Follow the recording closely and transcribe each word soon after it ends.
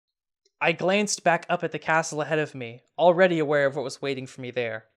I glanced back up at the castle ahead of me, already aware of what was waiting for me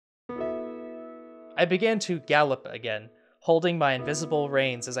there. I began to gallop again, holding my invisible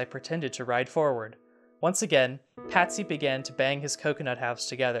reins as I pretended to ride forward. Once again, Patsy began to bang his coconut halves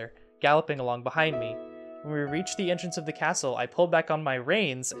together, galloping along behind me. When we reached the entrance of the castle, I pulled back on my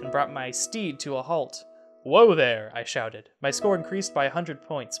reins and brought my steed to a halt. "Whoa there!" I shouted. My score increased by 100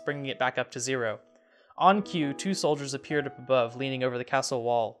 points, bringing it back up to 0. On cue, 2 soldiers appeared up above, leaning over the castle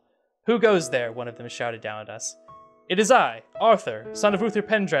wall. "Who goes there?" one of them shouted down at us. "It is I, Arthur, son of Uther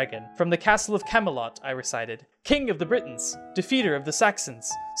Pendragon, from the castle of Camelot," I recited. "King of the Britons, defeater of the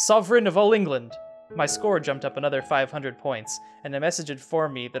Saxons, sovereign of all England." My score jumped up another 500 points, and a message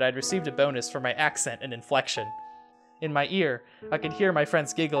informed me that I'd received a bonus for my accent and inflection. In my ear, I could hear my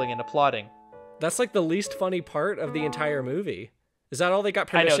friends giggling and applauding. That's like the least funny part of the entire movie. Is that all they got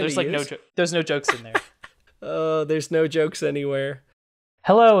permission to use? I know, there's no jokes in there. Oh, there's no jokes anywhere.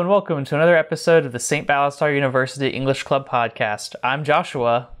 Hello and welcome to another episode of the St. Ballastar University English Club podcast. I'm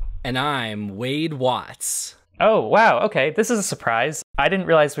Joshua. And I'm Wade Watts. Oh, wow, okay, this is a surprise. I didn't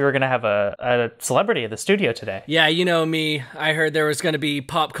realize we were going to have a celebrity at the studio today. Yeah, you know me. I heard there was going to be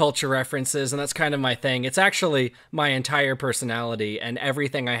pop culture references, and that's kind of my thing. It's actually my entire personality and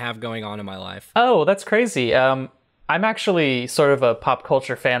everything I have going on in my life. Oh, that's crazy. I'm actually sort of a pop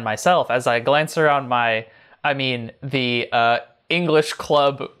culture fan myself. As I glance around the English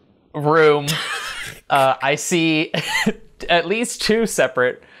club room, I see at least 2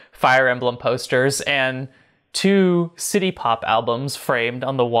 separate Fire Emblem posters and 2 city pop albums framed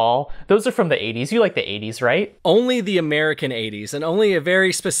on the wall. Those are from the 80s. You like the 80s, right? Only the American 80s, and only a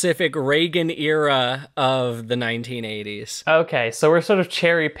very specific Reagan era of the 1980s. Okay, so we're sort of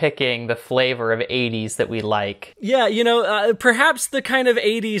cherry picking the flavor of 80s that we like. Yeah, perhaps the kind of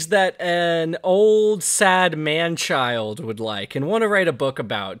 80s that an old, sad man-child would like and want to write a book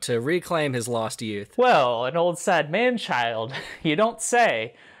about to reclaim his lost youth. Well, an old, sad man-child, you don't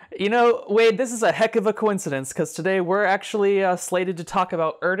say. You know, Wade, this is a heck of a coincidence, because today we're actually slated to talk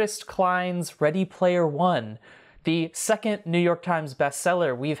about Ernest Kline's Ready Player One, the second New York Times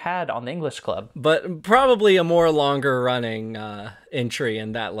bestseller we've had on the English Club. But probably a more longer-running entry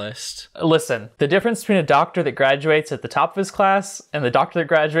in that list. Listen, the difference between a doctor that graduates at the top of his class and the doctor that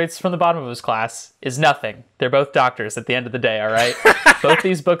graduates from the bottom of his class is nothing. They're both doctors at the end of the day, all right? Both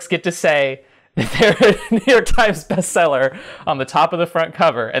these books get to say they're a New York Times bestseller on the top of the front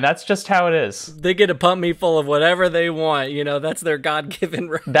cover, and that's just how it is. They get to pump me full of whatever they want, that's their God-given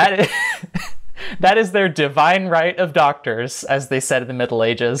right. That is their divine right of doctors, as they said in the Middle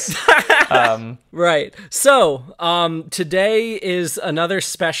Ages. Right. So, today is another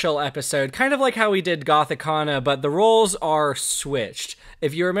special episode, kind of like how we did Gothicana, but the roles are switched.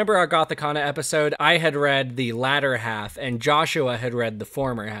 If you remember our Gothicana episode, I had read the latter half, and Joshua had read the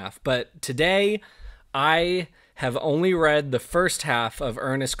former half. But today, I have only read the first half of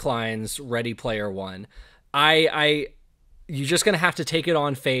Ernest Kline's Ready Player One. You're just going to have to take it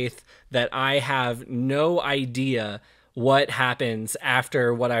on faith that I have no idea what happens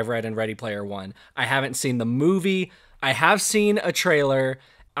after what I've read in Ready Player One. I haven't seen the movie. I have seen a trailer.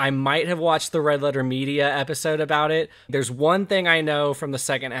 I might have watched the Red Letter Media episode about it. There's one thing I know from the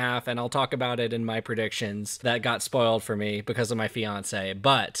second half, and I'll talk about it in my predictions, that got spoiled for me because of my fiance.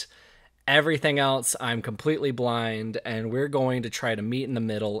 But everything else, I'm completely blind, and we're going to try to meet in the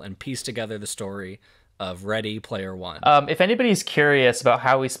middle and piece together the story of Ready Player One. If anybody's curious about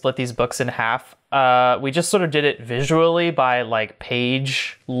how we split these books in half, we just sort of did it visually by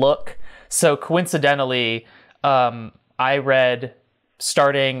page look. So coincidentally, I read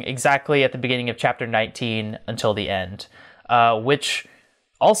starting exactly at the beginning of chapter 19 until the end, which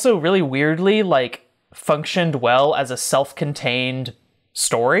also really weirdly functioned well as a self-contained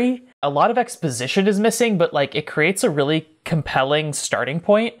story. A lot of exposition is missing, but it creates a really compelling starting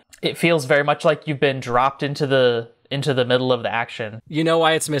point. It feels very much like you've been dropped into the middle of the action. You know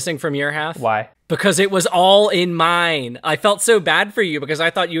why it's missing from your half? Why? Because it was all in mine. I felt so bad for you because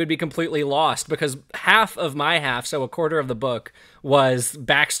I thought you would be completely lost, because half of my half, so a quarter of the book, was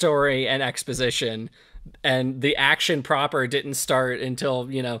backstory and exposition, and the action proper didn't start until,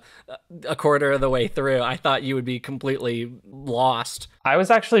 a quarter of the way through. I thought you would be completely lost. I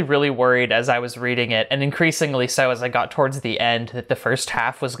was actually really worried as I was reading it, and increasingly so as I got towards the end, that the first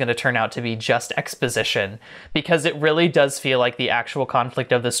half was going to turn out to be just exposition, because it really does feel like the actual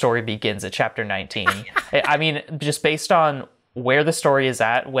conflict of the story begins at chapter 19. I mean, just based on where the story is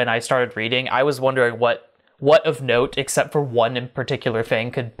at when I started reading, I was wondering what of note, except for one in particular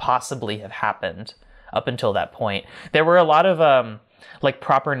thing, could possibly have happened up until that point. There were a lot of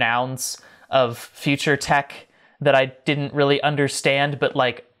proper nouns of future tech that I didn't really understand, but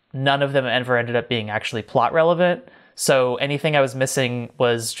none of them ever ended up being actually plot relevant. So anything I was missing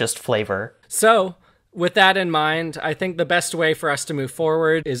was just flavor. So, with that in mind, I think the best way for us to move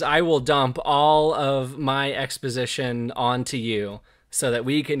forward is I will dump all of my exposition onto you so that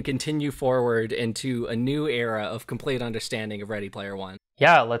we can continue forward into a new era of complete understanding of Ready Player One.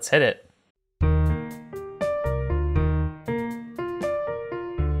 Yeah, let's hit it.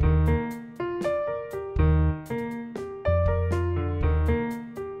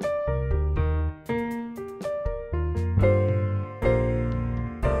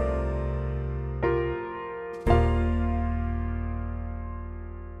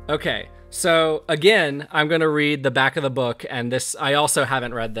 Okay, so again, I'm going to read the back of the book, and this, I also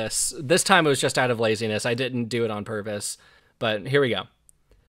haven't read this. This time it was just out of laziness. I didn't do it on purpose, but here we go.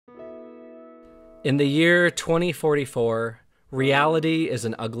 In the year 2044, reality is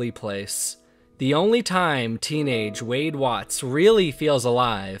an ugly place. The only time teenage Wade Watts really feels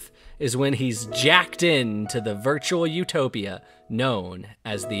alive is when he's jacked into the virtual utopia known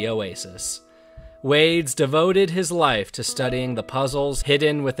as the OASIS. Wade's devoted his life to studying the puzzles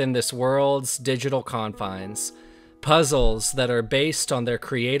hidden within this world's digital confines. Puzzles that are based on their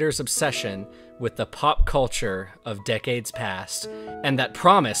creator's obsession with the pop culture of decades past, and that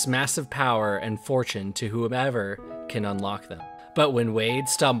promise massive power and fortune to whomever can unlock them. But when Wade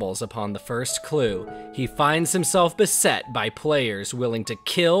stumbles upon the first clue, he finds himself beset by players willing to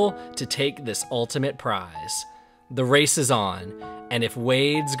kill to take this ultimate prize. The race is on, and if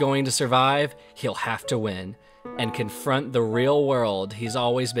Wade's going to survive, he'll have to win and confront the real world he's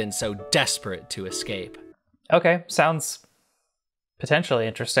always been so desperate to escape. Okay, sounds potentially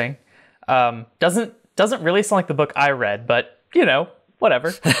interesting. Doesn't really sound like the book I read, but you know,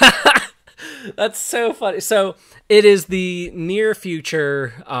 whatever. That's so funny. So it is the near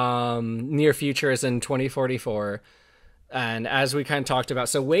future. Near future is in 2044. And as we kind of talked about,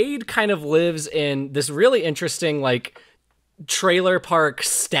 so Wade kind of lives in this really interesting, like, trailer park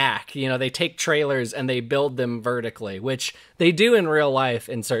stack. You know, they take trailers and they build them vertically, which they do in real life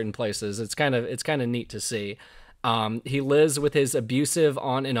in certain places. It's kind of neat to see. He lives with his abusive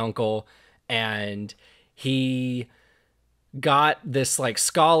aunt and uncle, and he got this like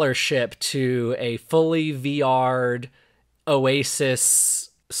scholarship to a fully VR'd OASIS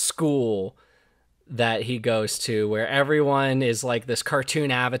school that he goes to, where everyone is like this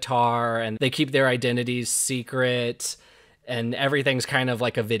cartoon avatar and they keep their identities secret, and everything's kind of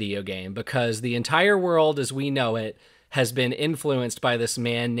like a video game because the entire world as we know it has been influenced by this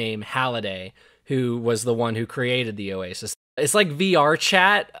man named Halliday, who was the one who created the OASIS. It's like VR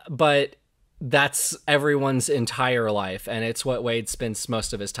chat, but that's everyone's entire life, and it's what Wade spends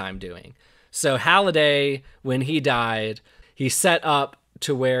most of his time doing. So Halliday, when he died, he set up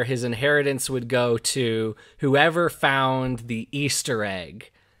to where his inheritance would go to whoever found the Easter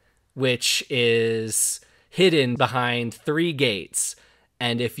egg, which is hidden behind 3 gates.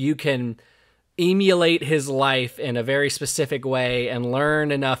 And if you can emulate his life in a very specific way and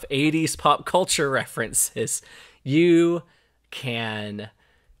learn enough 80s pop culture references, you can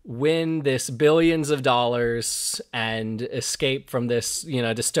win this billions of dollars and escape from this, you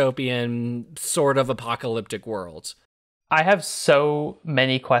know, dystopian sort of apocalyptic world. I have so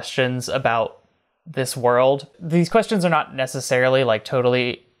many questions about this world. These questions are not necessarily like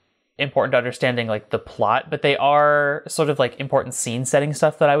totally important to understanding like the plot, but they are sort of like important scene setting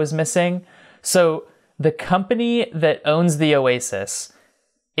stuff that I was missing. So the company that owns the OASIS,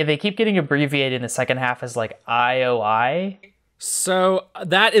 if they keep getting abbreviated in the second half as like IOI. So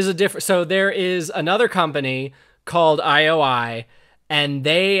that is a different, so there is another company called IOI, and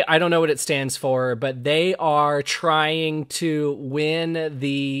they, I don't know what it stands for, but they are trying to win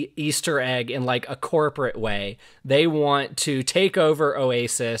the Easter egg in like a corporate way. They want to take over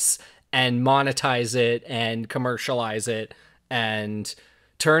OASIS and monetize it and commercialize it and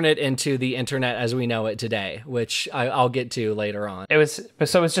turn it into the internet as we know it today, which I'll get to later on. It was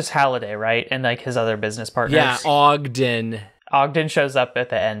just Halliday, right? And like his other business partners. Yeah, Ogden. Ogden shows up at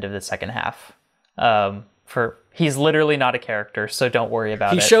the end of the second half. He's literally not a character, so don't worry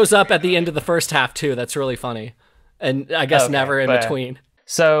about it. He shows up at the end of the first half too. That's really funny. And I guess never in between.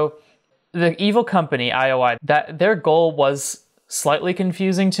 So the evil company, IOI, that their goal was slightly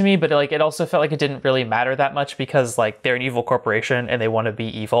confusing to me, but like it also felt like it didn't really matter that much because like they're an evil corporation and they want to be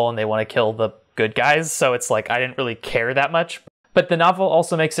evil and they want to kill the good guys. So it's like I didn't really care that much. But the novel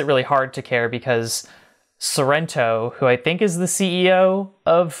also makes it really hard to care because Sorrento, who I think is the CEO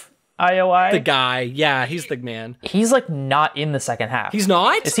of IOI? The guy. Yeah, he's the man. He's like not in the second half. He's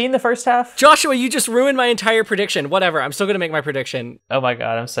not? Is he in the first half? Joshua, you just ruined my entire prediction. Whatever, I'm still going to make my prediction. Oh my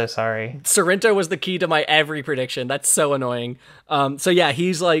god, I'm so sorry. Sorrento was the key to my every prediction. That's so annoying. So yeah, he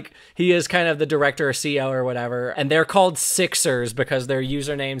is kind of the director or CEO or whatever. And they're called Sixers because their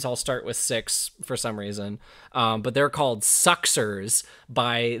usernames all start with 6 for some reason. But they're called Suxers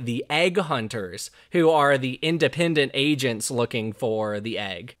by the egg hunters, who are the independent agents looking for the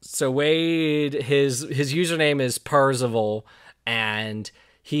egg. So Wade, his username is Parzival, and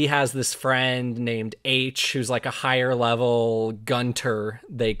he has this friend named H, who's like a higher level gunter,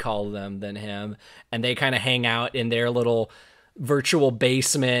 they call them, than him. And they kind of hang out in their little virtual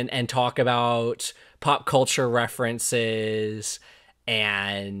basement and talk about pop culture references.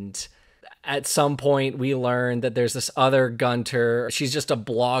 And at some point, we learn that there's this other gunter. She's just a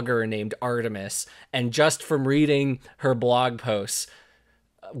blogger named Artemis. And just from reading her blog posts,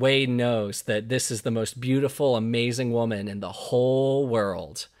 Wade knows that this is the most beautiful, amazing woman in the whole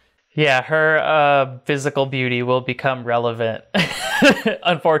world. Yeah, her physical beauty will become relevant,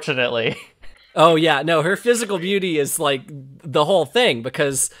 unfortunately. Oh, yeah. No, her physical beauty is like the whole thing,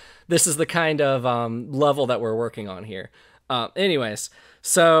 because this is the kind of level that we're working on here. Anyways,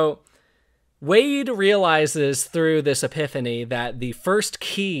 so Wade realizes through this epiphany that the first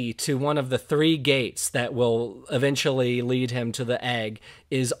key to one of the 3 gates that will eventually lead him to the egg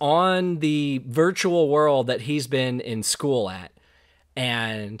is on the virtual world that he's been in school at.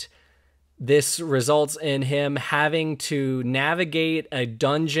 And this results in him having to navigate a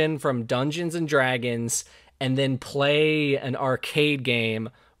dungeon from Dungeons and Dragons and then play an arcade game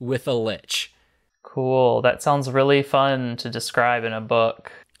with a lich. Cool. That sounds really fun to describe in a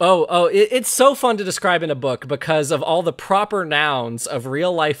book. It's so fun to describe in a book because of all the proper nouns of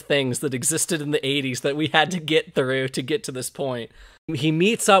real life things that existed in the 80s that we had to get through to get to this point. He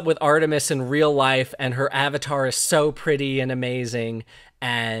meets up with Artemis in real life, and her avatar is so pretty and amazing,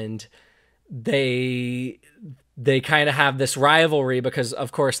 and they kind of have this rivalry because,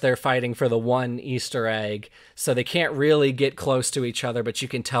 of course, they're fighting for the one Easter egg, so they can't really get close to each other, but you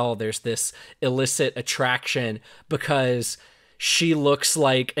can tell there's this illicit attraction because she looks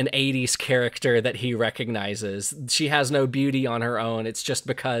like an 80s character that he recognizes. She has no beauty on her own. It's just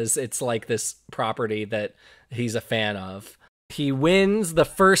because it's like this property that he's a fan of. He wins the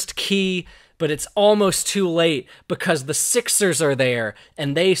first key, but it's almost too late because the Sixers are there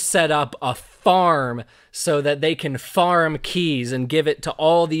and they set up a farm so that they can farm keys and give it to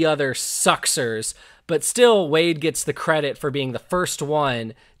all the other Suxers. But still, Wade gets the credit for being the first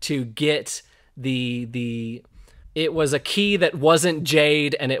one to get the it was a key that wasn't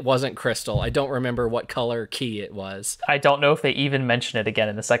jade and it wasn't crystal. I don't remember what color key it was. I don't know if they even mention it again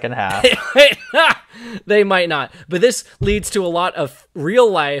in the second half. They might not. But this leads to a lot of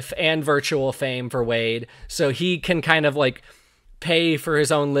real life and virtual fame for Wade. So he can kind of like pay for his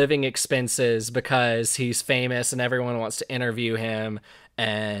own living expenses because he's famous and everyone wants to interview him.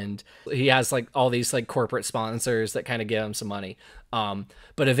 And he has like all these like corporate sponsors that kind of give him some money.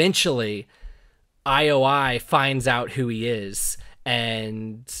 But eventually IOI finds out who he is,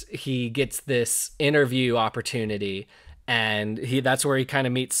 and he gets this interview opportunity, and that's where he kind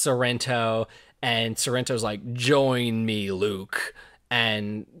of meets Sorrento, and Sorrento's like, "Join me, Luke."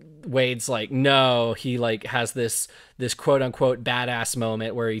 And Wade's like, no. He like has this quote unquote badass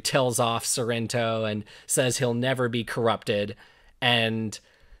moment where he tells off Sorrento and says he'll never be corrupted. And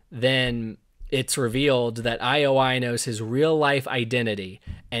then it's revealed that IOI knows his real life identity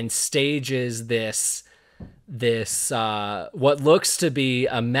and stages this what looks to be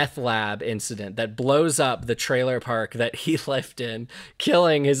a meth lab incident that blows up the trailer park that he lived in,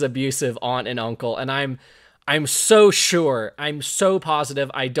 killing his abusive aunt and uncle. And I'm so sure, I'm so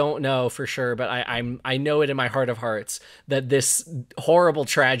positive, I don't know for sure, but I know it in my heart of hearts that this horrible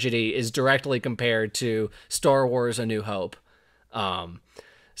tragedy is directly compared to Star Wars: A New Hope.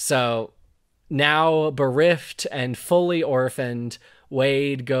 So now bereft and fully orphaned,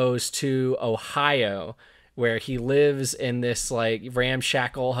 Wade goes to Ohio, where he lives in this like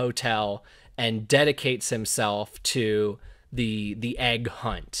ramshackle hotel and dedicates himself to the egg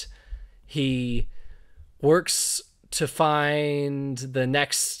hunt. He works to find the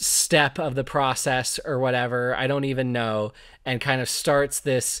next step of the process or whatever, I don't even know, and kind of starts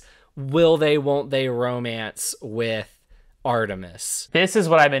this will they, won't they romance with Artemis. This is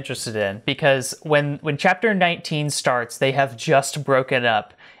what I'm interested in, because when chapter 19 starts, they have just broken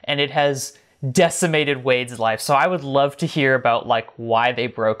up and it has decimated Wade's life. So I would love to hear about like why they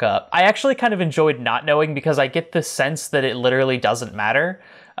broke up. I actually kind of enjoyed not knowing because I get the sense that it literally doesn't matter.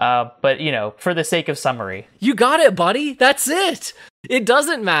 But you know, for the sake of summary. You got it, buddy. That's it. It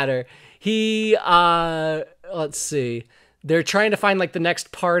doesn't matter. He, let's see. They're trying to find, like, the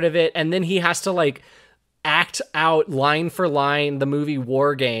next part of it, and then he has to, like, act out line for line the movie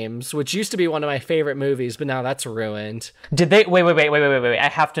War Games, which used to be one of my favorite movies, but now that's ruined. Did they... Wait. I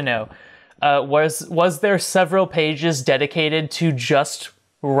have to know. Was there several pages dedicated to just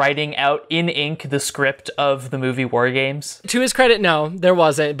writing out in ink the script of the movie War Games? To his credit, no, there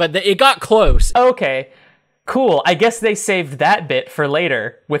wasn't, but it got close. Okay, cool. I guess they saved that bit for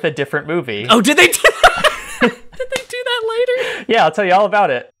later with a different movie. Oh, did they do Did they do that later? Yeah, I'll tell you all about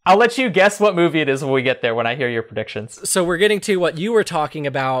it. I'll let you guess what movie it is when we get there, when I hear your predictions. So we're getting to what you were talking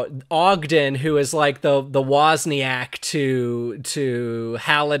about. Ogden, who is like the Wozniak to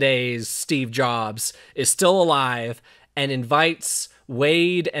Halliday's Steve Jobs, is still alive and invites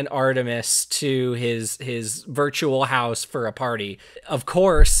Wade and Artemis to his virtual house for a party. Of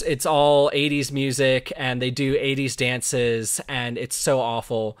course, it's all 80s music and they do 80s dances and it's so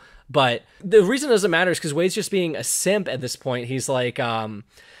awful. But the reason it doesn't matter is because Wade's just being a simp at this point. He's like,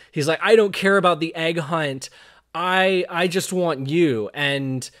 I don't care about the egg hunt. I just want you.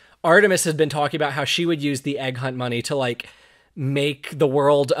 And Artemis had been talking about how she would use the egg hunt money to like make the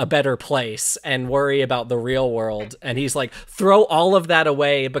world a better place and worry about the real world. And he's like, throw all of that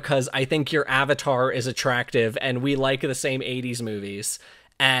away because I think your avatar is attractive and we like the same 80s movies.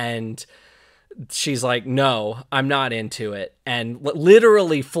 And she's like, no, I'm not into it. And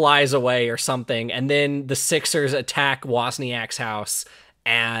literally flies away or something. And then the Sixers attack Wozniak's house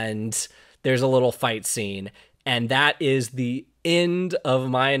and there's a little fight scene. And that is the end of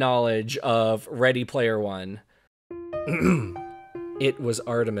my knowledge of Ready Player One. It was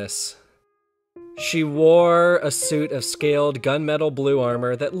Artemis. She wore a suit of scaled gunmetal blue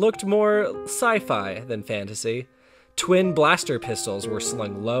armor that looked more sci-fi than fantasy. Twin blaster pistols were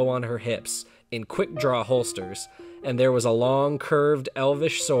slung low on her hips in quick-draw holsters, and there was a long, curved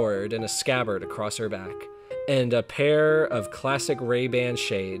elvish sword in a scabbard across her back, and a pair of classic Ray-Ban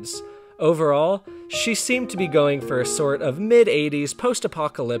shades. Overall, she seemed to be going for a sort of mid-80s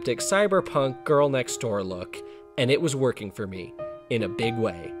post-apocalyptic cyberpunk girl-next-door look, and it was working for me, in a big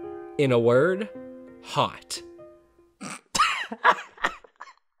way. In a word, hot.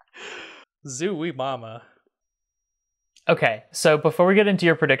 Zooey mama. Okay, so before we get into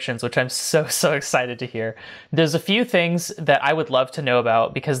your predictions, which I'm so excited to hear, there's a few things that I would love to know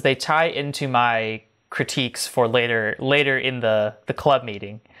about because they tie into my critiques for later in the club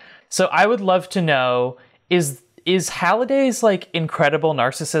meeting. So I would love to know, is Halliday's like incredible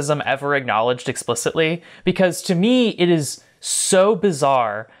narcissism ever acknowledged explicitly? Because to me, it is so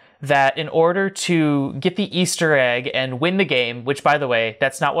bizarre that in order to get the Easter egg and win the game, which, by the way,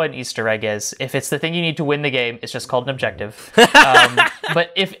 that's not what an Easter egg is. If it's the thing you need to win the game, it's just called an objective.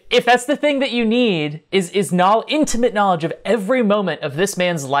 But if that's the thing that you need, is intimate knowledge of every moment of this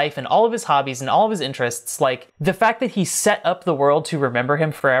man's life and all of his hobbies and all of his interests, like, the fact that he set up the world to remember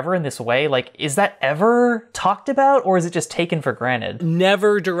him forever in this way, like, is that ever talked about, or is it just taken for granted?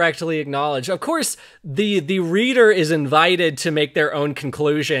 Never directly acknowledged. Of course, the reader is invited to make their own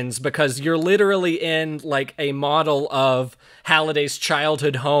conclusions, because you're literally in like a model of Halliday's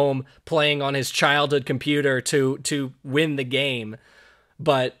childhood home playing on his childhood computer to win the game.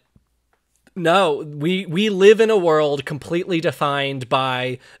 But no, we live in a world completely defined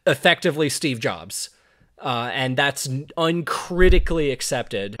by effectively Steve Jobs. And that's uncritically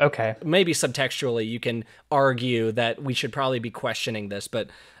accepted. Okay. Maybe subtextually you can argue that we should probably be questioning this, but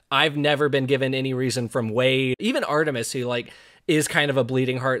I've never been given any reason from Wade, even Artemis, who like is kind of a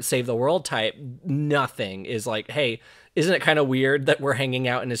bleeding heart, save the world type. Nothing is like, hey, isn't it kind of weird that we're hanging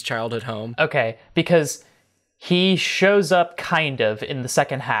out in his childhood home? Okay, because he shows up kind of in the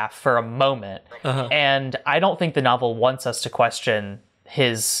second half for a moment. And I don't think the novel wants us to question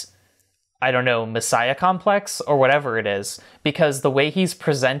his, I don't know, messiah complex or whatever it is, because the way he's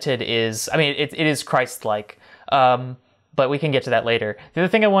presented is, I mean, it is Christ-like, but we can get to that later. The other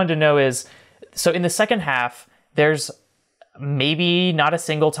thing I wanted to know is, so in the second half, there's maybe not a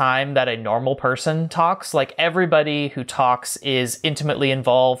single time that a normal person talks. Like, everybody who talks is intimately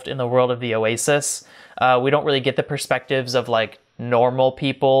involved in the world of the OASIS. We don't really get the perspectives of like normal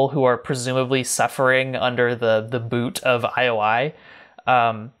people who are presumably suffering under the boot of IOI.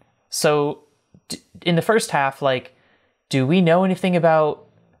 So in the first half, like, do we know anything about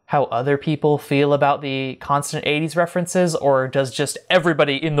how other people feel about the constant 80s references, or does just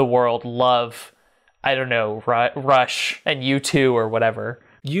everybody in the world love, I don't know, Rush and U2 or whatever?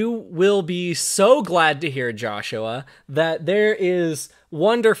 You will be so glad to hear, Joshua, that there is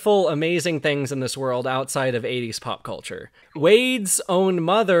wonderful, amazing things in this world outside of 80s pop culture. Wade's own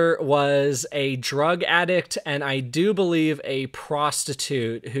mother was a drug addict and I do believe a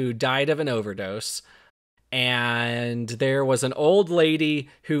prostitute who died of an overdose. And there was an old lady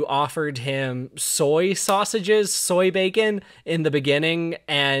who offered him soy sausages, soy bacon in the beginning,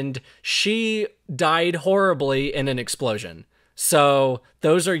 and she died horribly in an explosion. So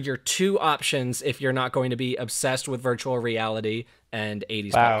those are your two options if you're not going to be obsessed with virtual reality and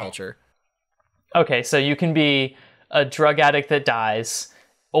 80s pop culture. Okay, so you can be a drug addict that dies,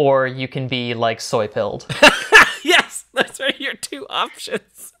 or you can be like soy pilled. Yes, those are your two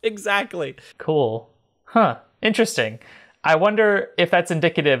options. Exactly. Cool. Huh. Interesting. I wonder if that's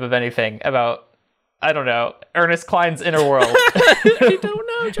indicative of anything about, I don't know, Ernest Kline's inner world. I don't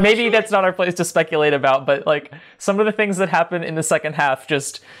know, Joshua. Maybe that's not our place to speculate about, but like some of the things that happen in the second half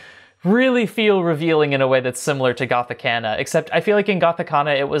just really feel revealing in a way that's similar to Gothicana, except I feel like in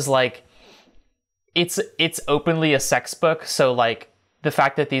Gothicana it was like it's openly a sex book, so like the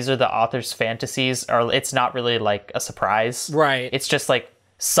fact that these are the author's fantasies it's not really like a surprise. Right. It's just like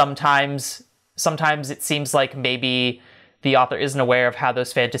sometimes it seems like maybe the author isn't aware of how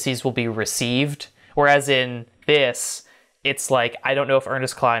those fantasies will be received. Whereas in this, it's like, I don't know if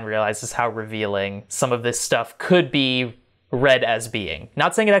Ernest Kline realizes how revealing some of this stuff could be read as being.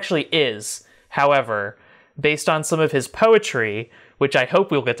 Not saying it actually is. However, based on some of his poetry, which I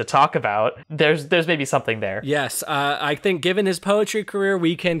hope we'll get to talk about, there's maybe something there. Yes, I think given his poetry career,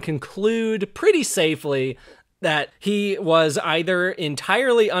 we can conclude pretty safely that he was either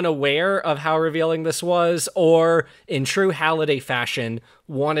entirely unaware of how revealing this was, or in true Halliday fashion,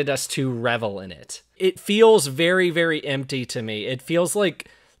 wanted us to revel in it. It feels very, very empty to me. It feels like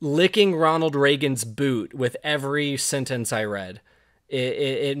licking Ronald Reagan's boot with every sentence I read.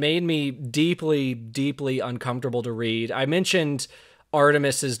 It made me deeply, deeply uncomfortable to read. I mentioned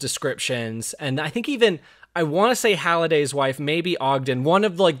Artemis's descriptions, and I think even, I want to say Halliday's wife, maybe Ogden, one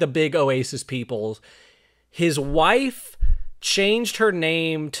of like the big Oasis people. His wife changed her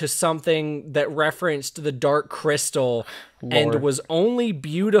name to something that referenced the Dark Crystal and was only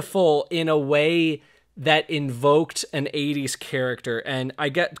beautiful in a way that invoked an 80s character. And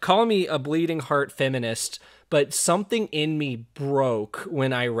call me a bleeding heart feminist, but something in me broke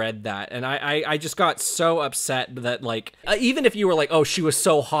when I read that. And I just got so upset that, like, even if you were like, oh, she was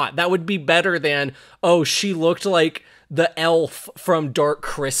so hot, that would be better than, oh, she looked like the elf from Dark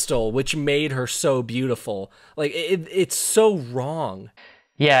Crystal, which made her so beautiful. Like, it's so wrong.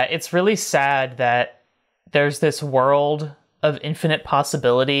 Yeah, it's really sad that there's this world of infinite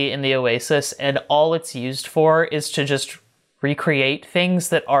possibility in the Oasis, and all it's used for is to just recreate things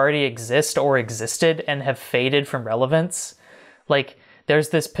that already exist or existed and have faded from relevance. Like, there's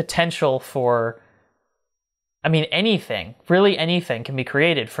this potential for, I mean, anything, really anything can be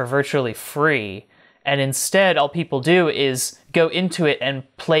created for virtually free. And instead, all people do is go into it and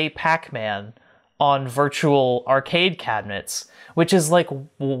play Pac-Man on virtual arcade cabinets, which is like,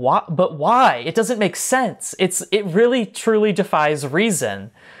 but why? It doesn't make sense. It really, truly defies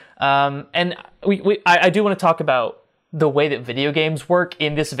reason. And I do want to talk about the way that video games work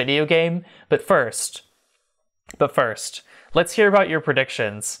in this video game. But first, let's hear about your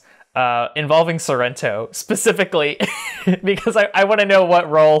predictions involving Sorrento, specifically, because I want to know what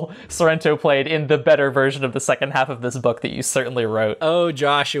role Sorrento played in the better version of the second half of this book that you certainly wrote. Oh,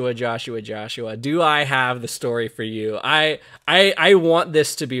 Joshua, do I have the story for you? I want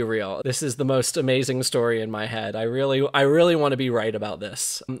this to be real. This is the most amazing story in my head. I really want to be right about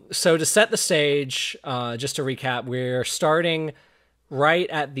this. So to set the stage, just to recap, we're starting right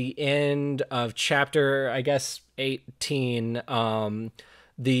at the end of chapter, I guess, 18.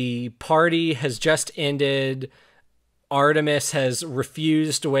 The party has just ended. Artemis has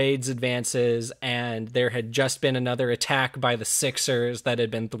refused Wade's advances, and there had just been another attack by the Sixers that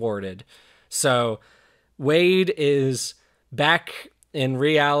had been thwarted. So Wade is back in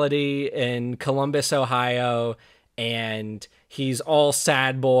reality in Columbus, Ohio, and he's all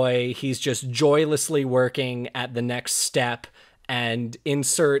sad boy. He's just joylessly working at the next step, and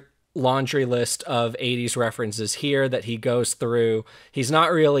insert laundry list of 80s references here that he goes through. He's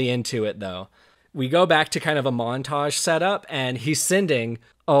not really into it, though. We go back to kind of a montage setup, and he's sending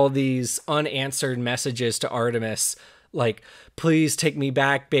all these unanswered messages to Artemis, like, please take me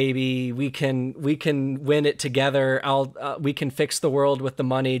back, baby. We can win it together. We can fix the world with the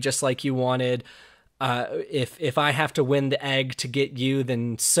money just like you wanted. If I have to win the egg to get you,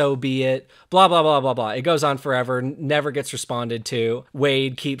 then so be it. Blah, blah, blah, blah, blah. It goes on forever, never gets responded to.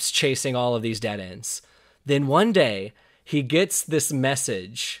 Wade keeps chasing all of these dead ends. Then one day, he gets this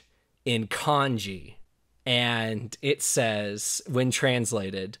message in kanji, and it says, when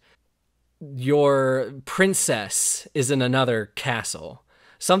translated, your princess is in another castle.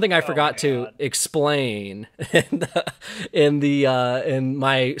 Something I forgot to explain in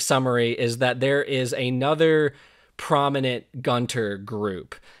my summary is that there is another prominent Gunter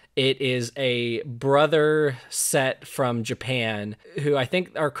group. It is a brother set from Japan who I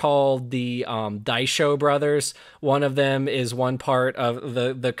think are called the Daisho brothers. One of them is one part of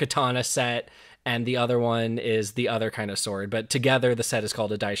the katana set, and the other one is the other kind of sword. But together, the set is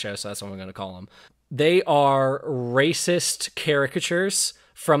called a Daisho, so that's what I'm going to call them. They are racist caricatures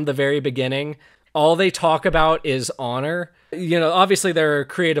from the very beginning. All they talk about is honor. You know, obviously there are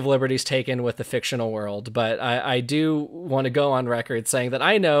creative liberties taken with the fictional world, but I do want to go on record saying that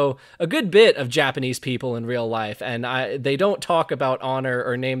I know a good bit of Japanese people in real life, and they don't talk about honor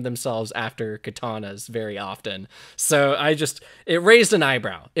or name themselves after katanas very often. So it raised an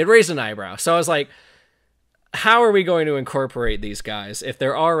eyebrow. So I was like, how are we going to incorporate these guys if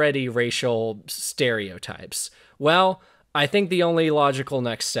they're already racial stereotypes? Well, I think the only logical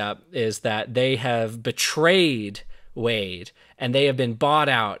next step is that they have betrayed Wade and they have been bought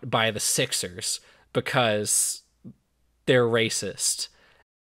out by the Sixers because they're racist.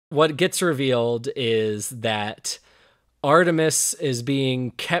 What gets revealed is that Artemis is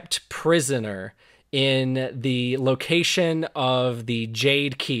being kept prisoner in the location of the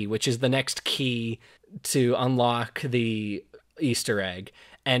Jade Key, which is the next key to unlock the Easter egg.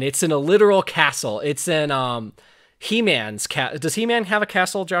 And it's in a literal castle. It's in He-Man's Does He-Man have a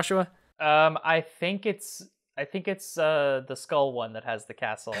castle, Joshua? I think it's the skull one that has the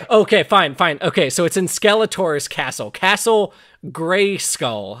castle. Okay, fine. Okay, so it's in Skeletor's castle. Castle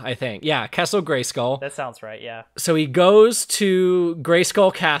Grayskull, I think. Yeah, Castle Grayskull. That sounds right, yeah. So he goes to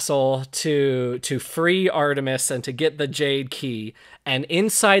Grayskull Castle to free Artemis and to get the Jade Key. And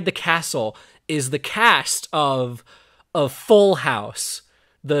inside the castle is the cast of Full House,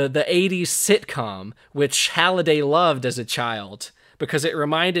 the 80s sitcom, which Halliday loved as a child because it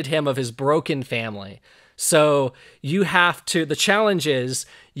reminded him of his broken family. So the challenge is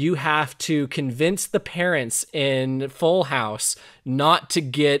you have to convince the parents in Full House not to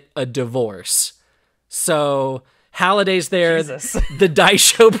get a divorce. So Halliday's there. Jesus. The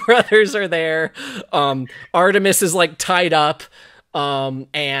Daisho brothers are there. Artemis is like tied up.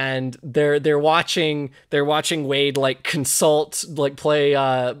 And they're watching Wade like consult, like play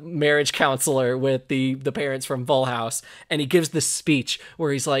marriage counselor with the parents from Full House, and he gives this speech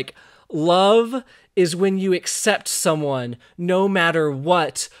where he's like, love is when you accept someone no matter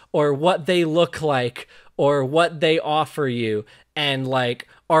what or what they look like or what they offer you. And like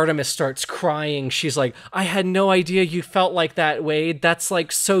Artemis starts crying. She's like, I had no idea you felt like that, Wade. That's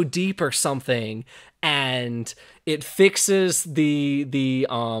like so deep or something. And it fixes the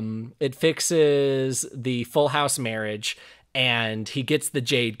Full House marriage, and he gets the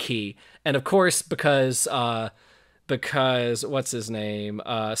Jade Key. And of course, because what's his name?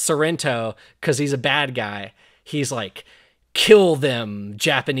 Sorrento, because he's a bad guy, he's like, kill them,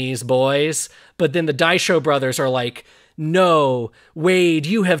 Japanese boys. But then the Daisho brothers are like, no, Wade,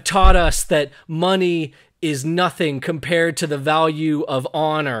 you have taught us that money is nothing compared to the value of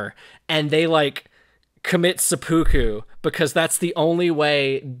honor. And they like commit seppuku because that's the only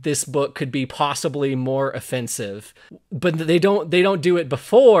way this book could be possibly more offensive. But they don't do it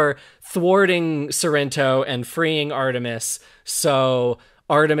before thwarting Sorrento and freeing Artemis. So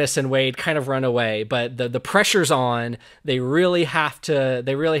Artemis and Wade kind of run away, but the pressure's on. They really have to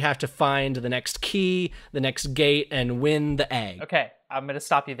find the next key, the next gate, and win the egg. Okay, I'm gonna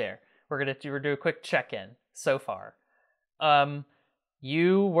stop you there. We're gonna do a quick check-in so far.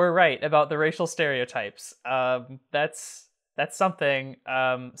 You were right about the racial stereotypes. That's something.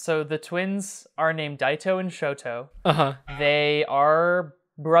 So the twins are named Daito and Shoto. Uh-huh. They are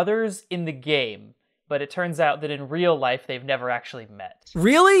brothers in the game, but it turns out that in real life they've never actually met.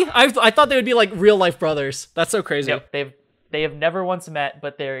 Really? I thought they would be like real life brothers. That's so crazy. Nope, they have never once met,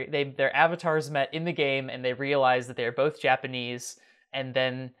 but their avatars met in the game, and they realized that they're both Japanese, and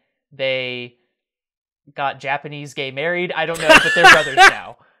then they got Japanese gay married. I don't know, but they're brothers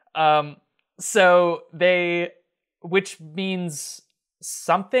now. So which means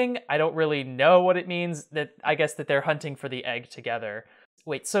something. I don't really know what it means. That I guess that they're hunting for the egg together.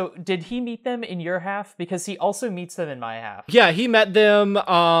 Wait, so did he meet them in your half? Because he also meets them in my half. Yeah, he met them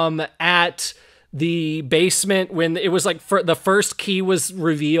at the basement when it was like the first key was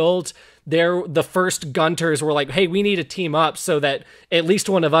revealed. The first Gunters were like, hey, we need to team up so that at least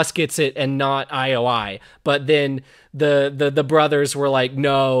one of us gets it and not IOI. But then the brothers were like,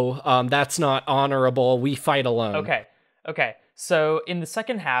 no, that's not honorable. We fight alone. Okay. Okay, so in the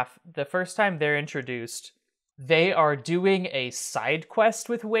second half, the first time they're introduced, they are doing a side quest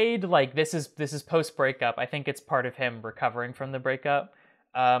with Wade. Like this is post breakup. I think it's part of him recovering from the breakup.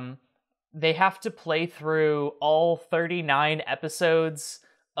 They have to play through all 39 episodes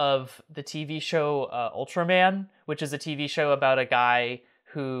of the TV show Ultraman, which is a TV show about a guy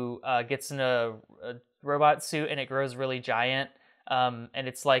who gets in a robot suit and it grows really giant. And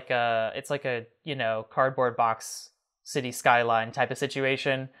it's like a cardboard box city skyline type of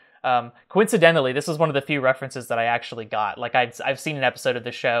situation. Coincidentally, this was one of the few references that I actually got. Like I've seen an episode of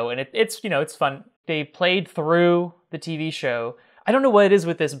the show, and it's fun. They played through the TV show. I don't know what it is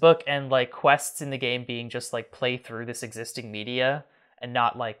with this book and like quests in the game being just like play through this existing media and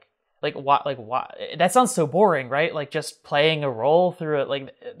not like what that sounds so boring, right? Like just playing a role through it,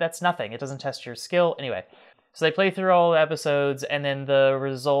 like that's nothing. It doesn't test your skill anyway. So they play through all the episodes, and then the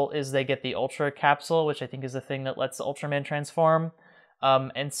result is they get the Ultra Capsule, which I think is the thing that lets Ultraman transform.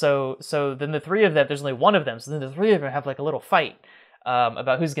 And so then the three of them, there's only one of them, so then the three of them have like a little fight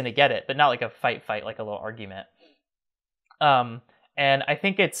about who's going to get it, but not like a fight, like a little argument. And I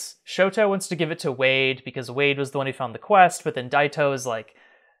think it's Shoto wants to give it to Wade because Wade was the one who found the quest, but then Daito is like,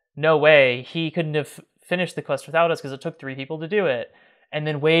 no way, he couldn't have finished the quest without us because it took 3 people to do it. And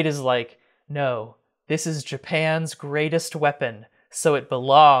then Wade is like, no, this is Japan's greatest weapon, so it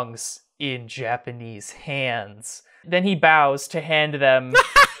belongs in Japanese hands. Then he bows to hand them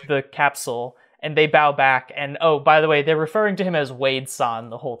the capsule, and they bow back. And oh, by the way, they're referring to him as Wade-san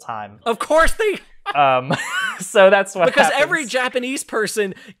the whole time. Of course they... So that's what because happens. Every Japanese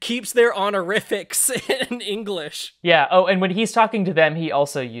person keeps their honorifics in English. Yeah. Oh, and when he's talking to them, he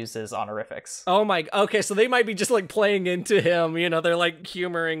also uses honorifics. Oh my. Okay, so they might be just like playing into him. You know, they're like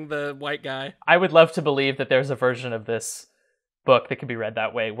humoring the white guy. I would love to believe that there's a version of this book that could be read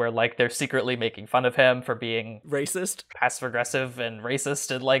that way, where like they're secretly making fun of him for being racist, passive aggressive, and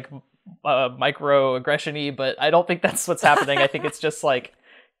racist, and like microaggression-y. But I don't think that's what's happening. I think it's just like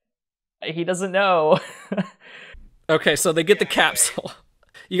he doesn't know. Okay, so they get the capsule.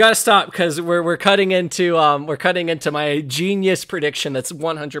 You gotta stop because we're cutting into my genius prediction that's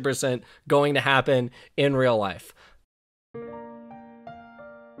 100% going to happen in real life.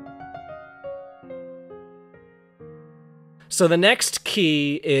 So the next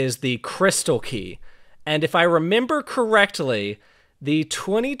key is the crystal key, and if I remember correctly, the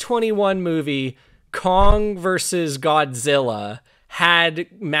 2021 movie Kong vs. Godzilla had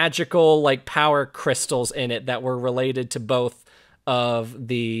magical like power crystals in it that were related to both of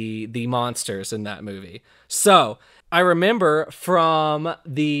the monsters in that movie. So I remember from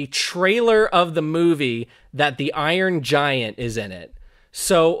the trailer of the movie that the Iron Giant is in it.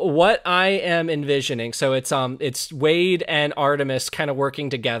 So what I am envisioning, so it's Wade and Artemis kind of working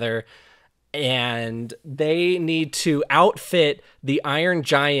together, and they need to outfit the Iron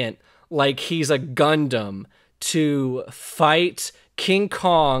Giant like he's a Gundam to fight King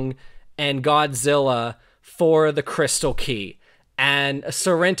Kong and Godzilla for the crystal key. And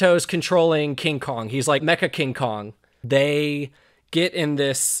Sorrento's controlling King Kong. He's like Mecha King Kong. They get in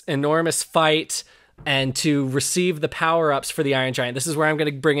this enormous fight, and to receive the power-ups for the Iron Giant, this is where I'm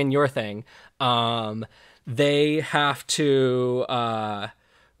going to bring in your thing. They have to...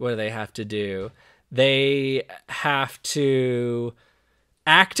 what do they have to do? They have to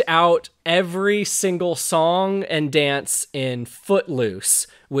act out every single song and dance in Footloose,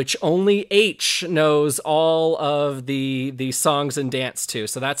 which only H knows all of the songs and dance to.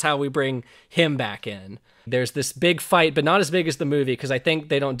 So that's how we bring him back in. There's this big fight, but not as big as the movie, because I think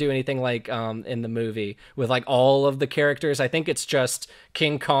they don't do anything like in the movie with like all of the characters. I think it's just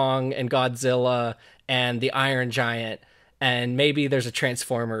King Kong and Godzilla and the Iron Giant, and maybe there's a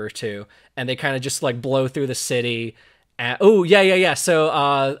Transformer or two, and they kind of just like blow through the city. Oh, yeah. So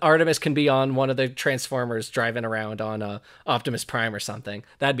Artemis can be on one of the Transformers driving around on Optimus Prime or something.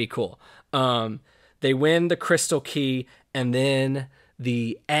 That'd be cool. They win the crystal key, and then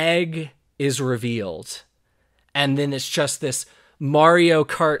the egg is revealed. And then it's just this Mario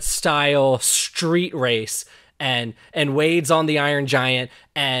Kart style street race. And Wade's on the Iron Giant,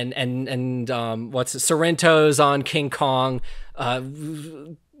 and Sorrento's on King Kong.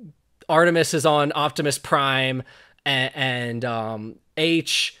 Artemis is on Optimus Prime. And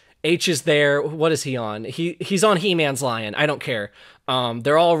H is there. What is he on? He's on He-Man's Lion. I don't care.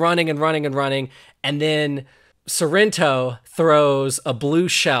 They're all running, and then Sorrento throws a blue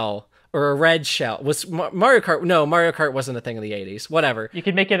shell or a red shell. Was Mario Kart? No, Mario Kart wasn't a thing in the 80s. Whatever. You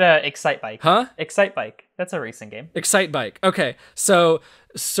could make it a Excite Bike. Huh? Excite Bike. That's a racing game. Excite Bike. Okay, so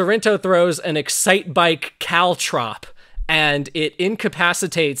Sorrento throws an Excite Bike Caltrop, and it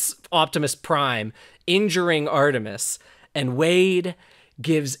incapacitates Optimus Prime, injuring Artemis. And Wade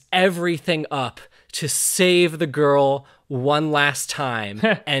gives everything up to save the girl one last time.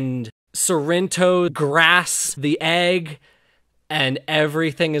 And Sorrento grasps the egg, and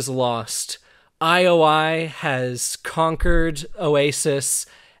everything is lost. IOI has conquered Oasis,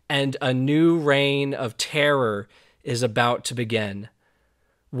 and a new reign of terror is about to begin.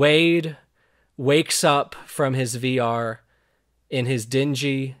 Wade wakes up from his VR in his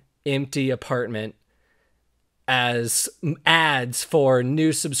dingy, empty apartment as ads for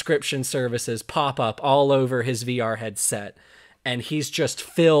new subscription services pop up all over his VR headset. And he's just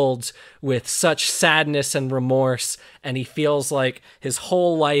filled with such sadness and remorse, and he feels like his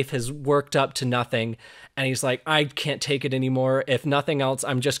whole life has worked up to nothing. And he's like, I can't take it anymore. If nothing else,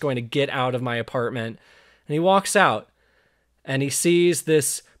 I'm just going to get out of my apartment. And he walks out, and he sees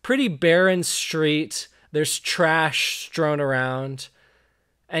this pretty barren street. There's trash strewn around.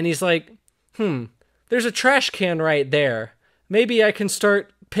 And he's like, there's a trash can right there. Maybe I can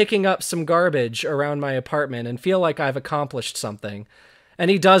start picking up some garbage around my apartment and feel like I've accomplished something.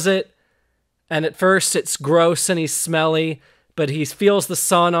 And he does it, and at first it's gross and he's smelly, but he feels the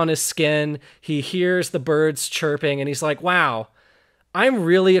sun on his skin, he hears the birds chirping, and he's like, wow, I'm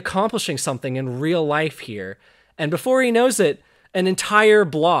really accomplishing something in real life here. And before he knows it, an entire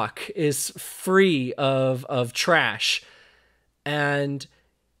block is free of trash. And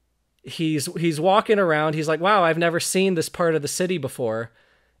he's walking around, he's like, wow, I've never seen this part of the city before.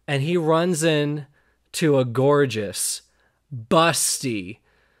 And he runs in to a gorgeous, busty,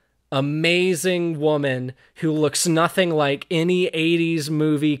 amazing woman who looks nothing like any 80s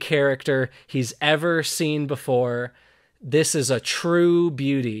movie character he's ever seen before. This is a true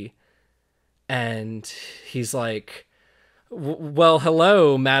beauty. And he's like, well,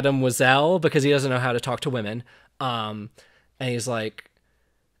 hello, mademoiselle, because he doesn't know how to talk to women. And he's like,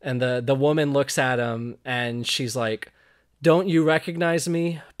 and the woman looks at him, and she's like, don't you recognize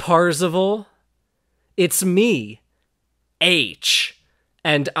me, Parzival? It's me, H,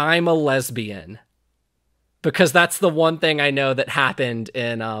 and I'm a lesbian. Because that's the one thing I know that happened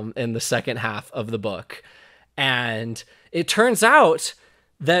in the second half of the book. And it turns out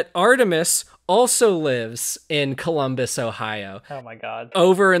that Artemis also lives in Columbus, Ohio. Oh my God.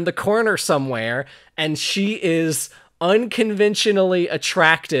 Over in the corner somewhere, and she is unconventionally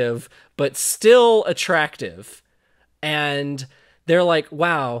attractive, but still attractive. And they're like,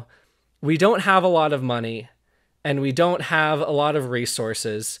 wow, we don't have a lot of money and we don't have a lot of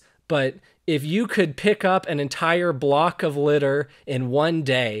resources, but if you could pick up an entire block of litter in one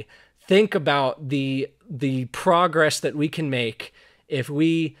day, think about the progress that we can make if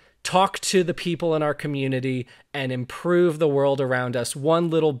we talk to the people in our community and improve the world around us one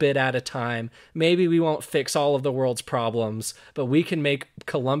little bit at a time. Maybe we won't fix all of the world's problems, but we can make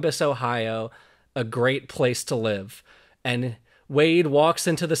Columbus, Ohio, a great place to live. And Wade walks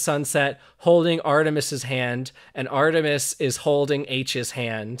into the sunset holding Artemis's hand, and Artemis is holding H's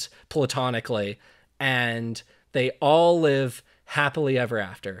hand platonically, and they all live happily ever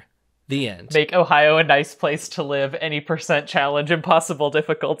after. The end. Make Ohio a nice place to live. Any % challenge, impossible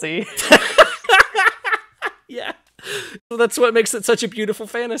difficulty. Yeah. So that's what makes it such a beautiful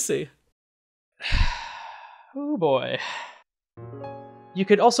fantasy. Oh boy. You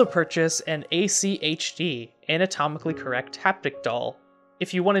could also purchase an ACHD, anatomically correct haptic doll,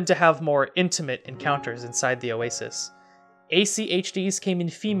 if you wanted to have more intimate encounters inside the Oasis. ACHDs came in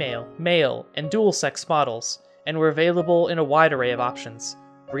female, male, and dual-sex models, and were available in a wide array of options.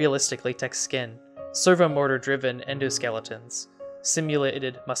 Realistic latex skin, servomotor-driven endoskeletons,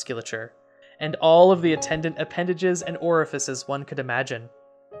 simulated musculature, and all of the attendant appendages and orifices one could imagine.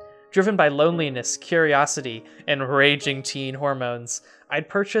 Driven by loneliness, curiosity, and raging teen hormones, I'd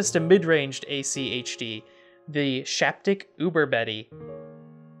purchased a mid-ranged ACHD, the Shaptic Uber Betty,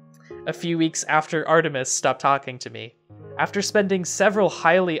 a few weeks after Artemis stopped talking to me. After spending several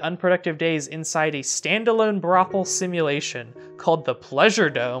highly unproductive days inside a standalone brothel simulation called the Pleasure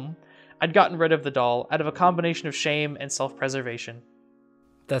Dome, I'd gotten rid of the doll out of a combination of shame and self-preservation.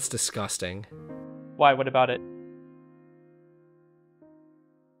 That's disgusting. Why? What about it?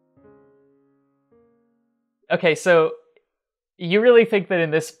 Okay, so you really think that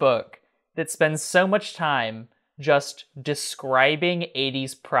in this book that spends so much time just describing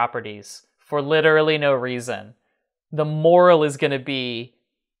 80s properties for literally no reason, the moral is going to be,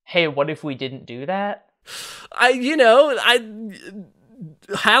 hey, what if we didn't do that?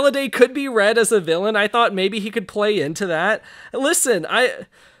 Halliday could be read as a villain. I thought maybe he could play into that. Listen,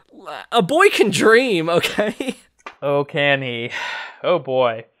 a boy can dream, okay? Oh, can he? Oh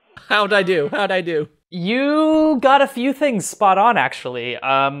boy. How'd I do? You got a few things spot on, actually.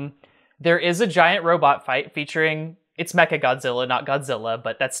 There is a giant robot fight featuring It's Mechagodzilla, not Godzilla,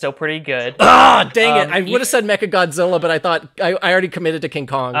 but that's still pretty good. Ah, dang it! I would have said Mechagodzilla, but I thought I already committed to King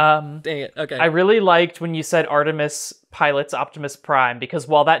Kong. Dang it. Okay. I really liked when you said Artemis pilots Optimus Prime, because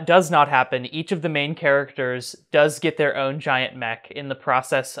while that does not happen, each of the main characters does get their own giant mech in the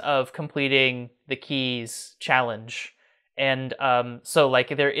process of completing the Keys challenge. And so,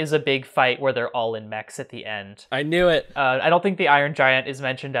 like, there is a big fight where they're all in mechs at the end. I knew it. I don't think the Iron Giant is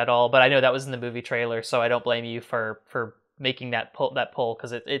mentioned at all, but I know that was in the movie trailer, so I don't blame you for making that pull,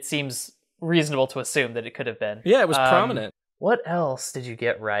 because it seems reasonable to assume that it could have been. Yeah, it was prominent. What else did you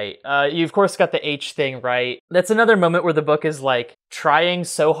get right? You, of course, got the H thing right. That's another moment where the book is, like, trying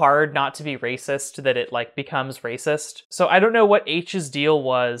so hard not to be racist that it, like, becomes racist. So I don't know what H's deal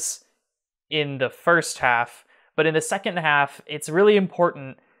was in the first half, but in the second half, it's really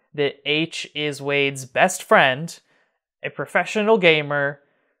important that H is Wade's best friend, a professional gamer,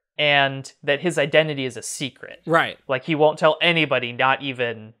 and that his identity is a secret. Right. Like, he won't tell anybody, not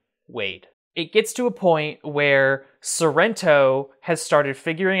even Wade. It gets to a point where Sorrento has started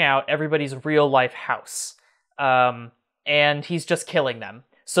figuring out everybody's real-life house, and he's just killing them.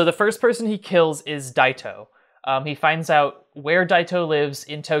 So the first person he kills is Daito. He finds out where Daito lives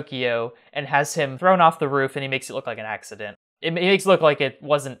in Tokyo and has him thrown off the roof, and he makes it look like an accident. It makes it look like it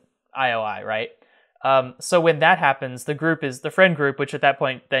wasn't IOI, right? So when that happens, the friend group, which at that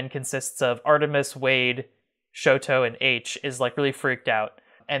point then consists of Artemis, Wade, Shoto, and H, is like really freaked out.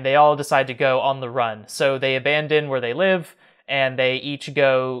 And they all decide to go on the run. So they abandon where they live, and they each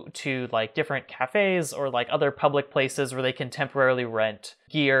go to like different cafes or like other public places where they can temporarily rent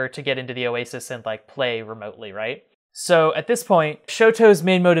gear to get into the Oasis and like play remotely, right? So at this point, Shoto's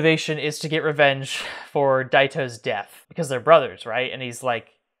main motivation is to get revenge for Daito's death, because they're brothers, right? And he's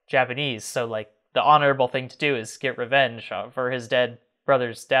like Japanese, so like the honorable thing to do is get revenge for his dead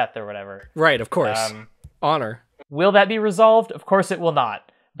brother's death or whatever. Right, of course. Honor. Will that be resolved? Of course it will not.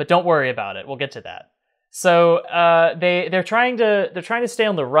 But don't worry about it. We'll get to that. So they're trying to stay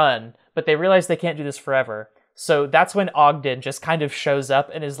on the run, but they realize they can't do this forever. So that's when Ogden just kind of shows up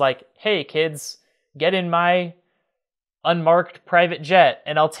and is like, "Hey kids, get in my unmarked private jet,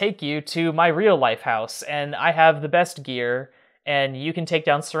 and I'll take you to my real life house, and I have the best gear, and you can take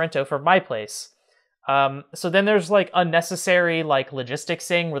down Sorrento from my place." So then there's like unnecessary like logistics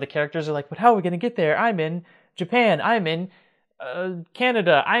thing where the characters are like, "But how are we gonna get there? I'm in Japan. I'm in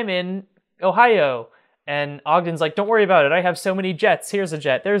Canada. I'm in Ohio." And Ogden's like, "Don't worry about it. I have so many jets. Here's a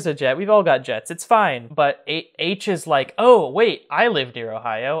jet. There's a jet. We've all got jets. It's fine." But H is like, "Oh, wait, I live near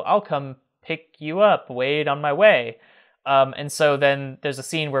Ohio. I'll come pick you up, Wade, on my way." And so then there's a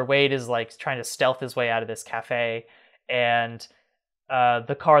scene where Wade is like trying to stealth his way out of this cafe, and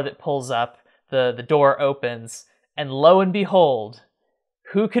the car that pulls up, the door opens, and lo and behold,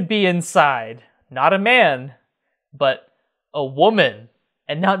 who could be inside? Not a man, but a woman.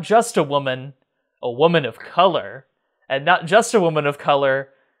 And not just a woman of color. And not just a woman of color,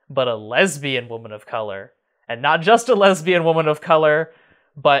 but a lesbian woman of color. And not just a lesbian woman of color,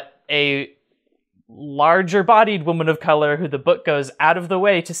 but a larger-bodied woman of color who the book goes out of the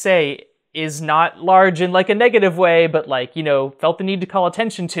way to say is not large in like a negative way, but like, you know, felt the need to call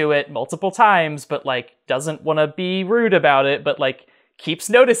attention to it multiple times, but like doesn't want to be rude about it, but like keeps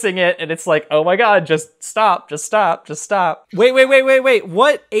noticing it, and it's like, oh my god, just stop. Wait.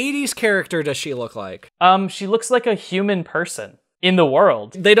 What 80s character does she look like? She looks like a human person in the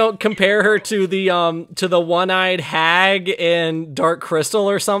world. They don't compare her to the one-eyed hag in Dark Crystal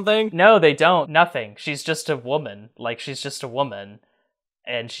or something? No, they don't. Nothing. She's just a woman. Like, she's just a woman,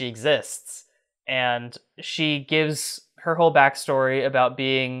 and she exists. And she gives her whole backstory about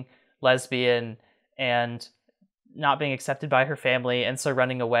being lesbian and not being accepted by her family, and so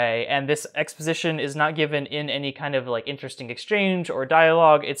running away. And this exposition is not given in any kind of like interesting exchange or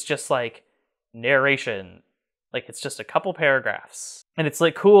dialogue. It's just like narration. Like, it's just a couple paragraphs. And it's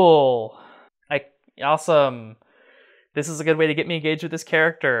like, cool. Like, awesome. This is a good way to get me engaged with this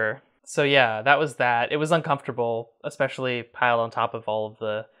character. So yeah, that was that. It was uncomfortable, especially piled on top of all of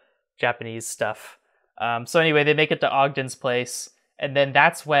the Japanese stuff. So anyway, they make it to Ogden's place, and then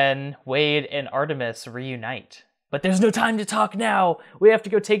that's when Wade and Artemis reunite. But there's no time to talk now. We have to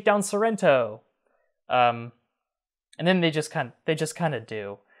go take down Sorrento. And then they just kind of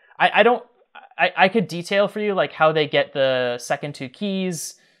do. I could detail for you like how they get the second two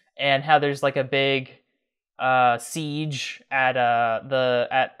keys, and how there's like a big siege at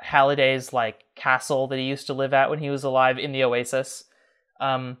Halliday's like castle that he used to live at when he was alive in the Oasis.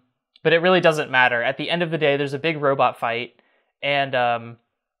 But it really doesn't matter. At the end of the day, there's a big robot fight, and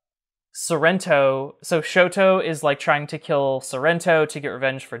Shoto is like trying to kill Sorrento to get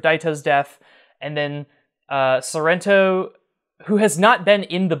revenge for Daito's death, and then Sorrento, who has not been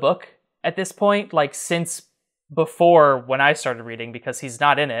in the book at this point, like since before when I started reading, because he's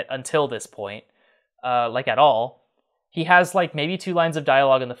not in it until this point, like at all. He has like maybe 2 lines of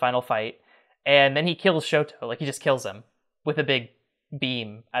dialogue in the final fight, and then he kills Shoto. Like he just kills him with a big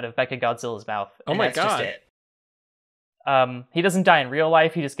beam out of Mechagodzilla's mouth. Oh my god. Just it. He doesn't die in real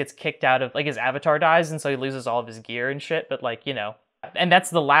life, he just gets kicked out of, like, his avatar dies, and so he loses all of his gear and shit, but like, you know. And that's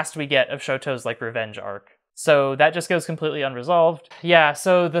the last we get of Shoto's like revenge arc. So that just goes completely unresolved. Yeah,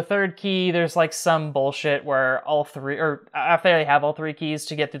 so the third key, there's like some bullshit where all 3, or after they have all 3 keys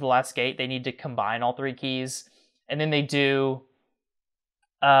to get through the last gate, they need to combine all 3 keys. And then they do.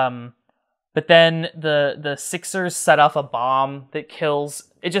 But then the Sixers set off a bomb that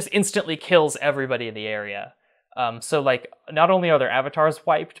it just instantly kills everybody in the area. So like, not only are their avatars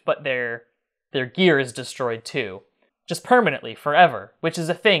wiped, but their gear is destroyed too. Just permanently, forever, which is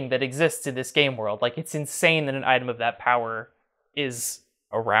a thing that exists in this game world. Like, it's insane that an item of that power is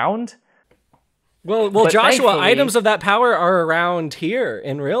around. Well, Joshua, items of that power are around here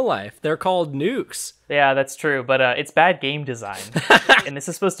in real life. They're called nukes. Yeah, that's true, but it's bad game design. And this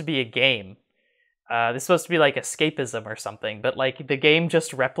is supposed to be a game. This is supposed to be like escapism or something, but like the game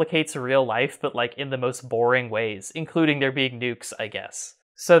just replicates real life, but like in the most boring ways, including there being nukes, I guess.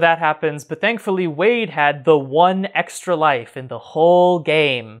 So that happens, but thankfully Wade had the 1 extra life in the whole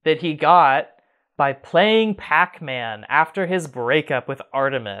game that he got by playing Pac-Man after his breakup with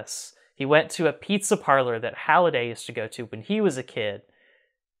Artemis. He went to a pizza parlor that Halliday used to go to when he was a kid,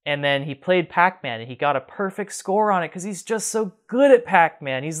 and then he played Pac-Man and he got a perfect score on it because he's just so good at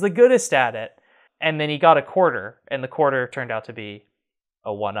Pac-Man. He's the goodest at it. And then he got a quarter, and the quarter turned out to be a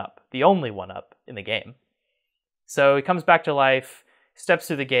 1-up, the only 1-up in the game. So he comes back to life, steps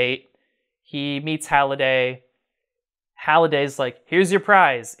through the gate, he meets Halliday. Halliday's like, here's your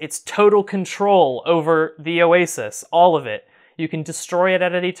prize. It's total control over the Oasis, all of it. You can destroy it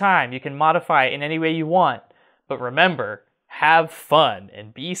at any time. You can modify it in any way you want. But remember, have fun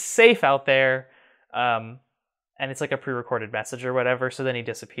and be safe out there. And it's like a pre-recorded message or whatever, so then he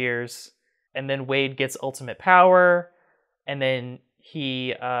disappears. And then Wade gets ultimate power, and then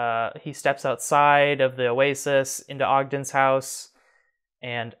he steps outside of the Oasis into Ogden's house.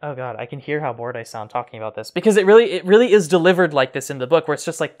 And oh god, I can hear how bored I sound talking about this, because it really is delivered like this in the book, where it's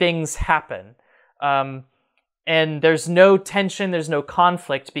just like things happen, and there's no tension, there's no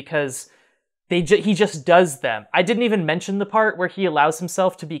conflict, because he just does them. I didn't even mention the part where he allows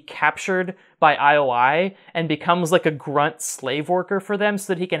himself to be captured by IOI and becomes like a grunt slave worker for them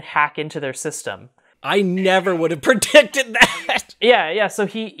so that he can hack into their system. I never would have predicted that. Yeah. So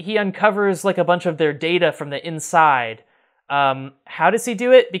he uncovers like a bunch of their data from the inside. How does he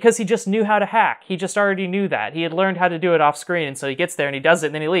do it? Because he just knew how to hack. He just already knew that. He had learned how to do it off screen, and so he gets there and he does it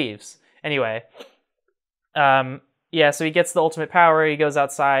and then he leaves. Anyway. So he gets the ultimate power, he goes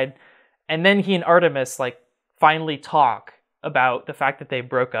outside, and then he and Artemis like finally talk about the fact that they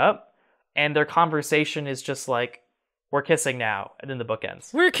broke up, and their conversation is just like, we're kissing now, and then the book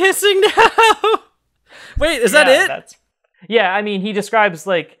ends. We're kissing now! Wait, is that it? Yeah, I mean, he describes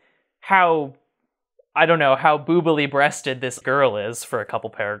like how, I don't know, how boobily breasted this girl is for a couple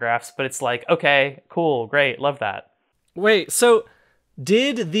paragraphs, but it's like, okay, cool, great, love that. Wait, so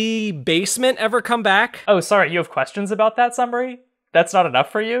did the basement ever come back? Oh, sorry, you have questions about that summary? That's not enough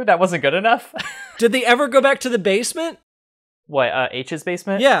for you? That wasn't good enough? Did they ever go back to the basement? What, H's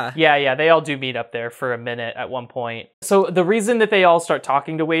basement? Yeah. Yeah, they all do meet up there for a minute at one point. So the reason that they all start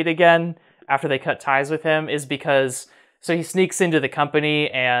talking to Wade again after they cut ties with him is because, so he sneaks into the company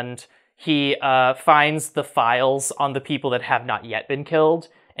and he finds the files on the people that have not yet been killed,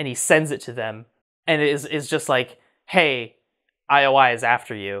 and he sends it to them, and it is just like, hey, IOI is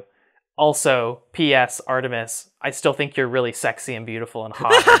after you. Also, P.S. Artemis, I still think you're really sexy and beautiful and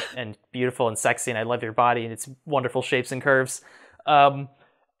hot and beautiful and sexy, and I love your body and its wonderful shapes and curves. And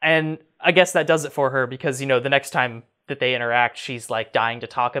I guess that does it for her, because, you know, the next time that they interact, she's like dying to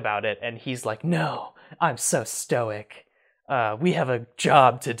talk about it, and he's like, no, I'm so stoic. We have a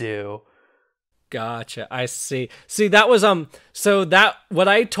job to do. Gotcha. I see. See, that was, so that, what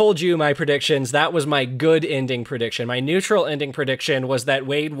I told you, my predictions, that was my good ending prediction. My neutral ending prediction was that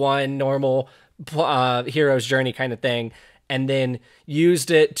Wade won normal hero's journey kind of thing, and then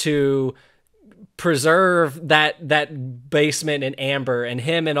used it to preserve that basement in amber, and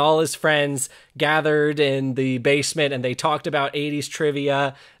him and all his friends gathered in the basement and they talked about 80s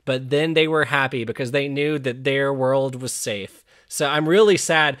trivia, but then they were happy because they knew that their world was safe. So I'm really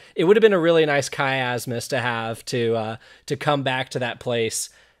sad. It would have been a really nice chiasmus to have to come back to that place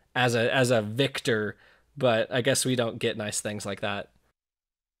as a victor, but I guess we don't get nice things like that.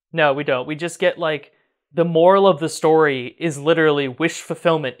 No, we don't. We just get like the moral of the story is literally wish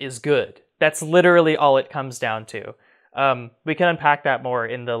fulfillment is good. That's literally all it comes down to. We can unpack that more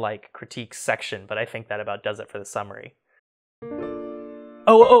in the like critiques section, but I think that about does it for the summary.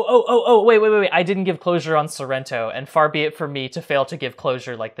 Wait. I didn't give closure on Sorrento, and far be it from me to fail to give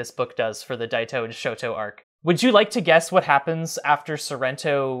closure like this book does for the Daito and Shoto arc. Would you like to guess what happens after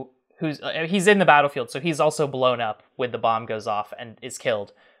Sorrento, he's in the battlefield, so he's also blown up when the bomb goes off and is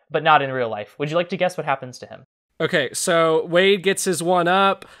killed, but not in real life. Would you like to guess what happens to him? Okay, so Wade gets his one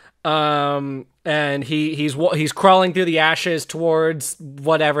up, and he's crawling through the ashes towards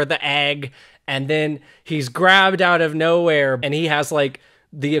whatever, the egg, and then he's grabbed out of nowhere, and he has like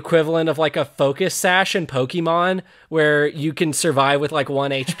the equivalent of like a focus sash in Pokemon where you can survive with like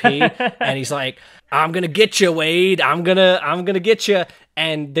 1 HP, and he's like, I'm gonna get you, Wade. I'm gonna get you.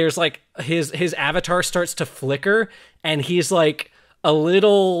 And there's like his avatar starts to flicker, and he's like a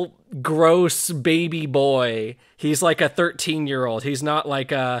little gross baby boy. He's like a 13-year-old. He's not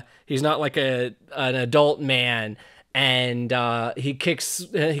like an adult man. And he kicks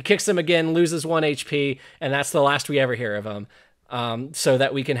him again, loses 1 HP, and that's the last we ever hear of him. So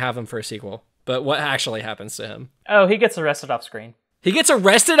that we can have him for a sequel. But what actually happens to him? Oh, he gets arrested off screen. He gets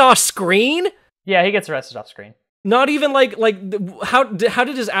arrested off screen? Yeah, he gets arrested off screen. Not even how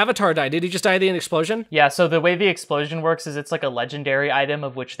did his avatar die? Did he just die in an explosion? Yeah, so the way the explosion works is it's like a legendary item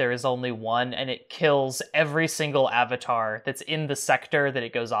of which there is only one, and it kills every single avatar that's in the sector that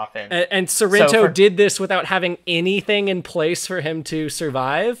it goes off in. And Sorrento did this without having anything in place for him to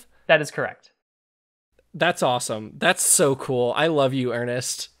survive? That is correct. That's awesome. That's so cool. I love you,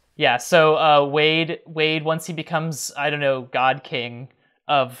 Ernest. Yeah, so Wade, once he becomes, I don't know, God King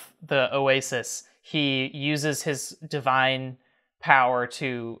of the OASIS, he uses his divine power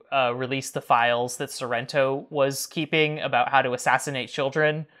to release the files that Sorrento was keeping about how to assassinate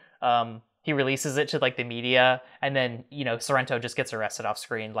children. He releases it to like the media, and then, Sorrento just gets arrested off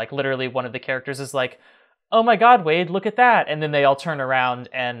screen. Like literally one of the characters is like, oh my god, Wade, look at that. And then they all turn around,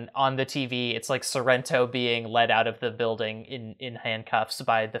 and on the TV, it's like Sorrento being led out of the building in handcuffs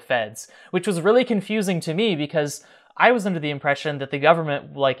by the feds, which was really confusing to me because I was under the impression that the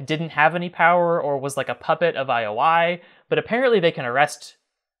government like didn't have any power or was like a puppet of IOI, but apparently they can arrest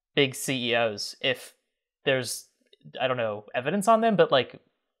big CEOs if there's, I don't know, evidence on them, but like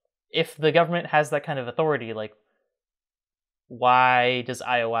if the government has that kind of authority, like why does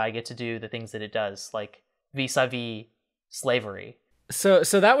IOI get to do the things that it does, like vis-a-vis slavery? So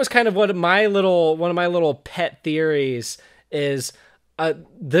that was kind of one of my little pet theories is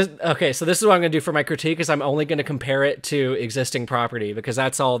this. Okay, so this is what I'm going to do for my critique is I'm only going to compare it to existing property because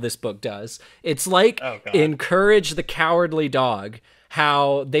that's all this book does. It's like in Courage the Cowardly Dog,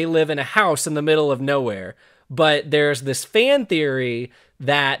 how they live in a house in the middle of nowhere, but there's this fan theory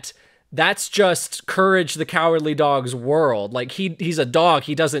that's just Courage the Cowardly Dog's world. Like he's a dog.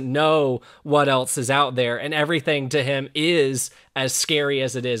 He doesn't know what else is out there, and everything to him is as scary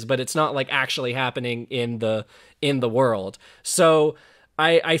as it is, but it's not like actually happening in the world. So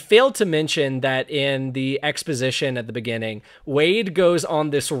I failed to mention that in the exposition at the beginning, Wade goes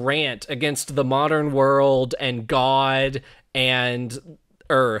on this rant against the modern world and God and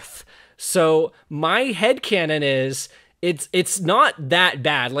Earth. So my headcanon is it's not that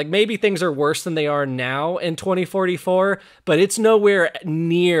bad. Like maybe things are worse than they are now in 2044, but it's nowhere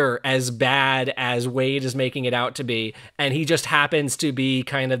near as bad as Wade is making it out to be. And he just happens to be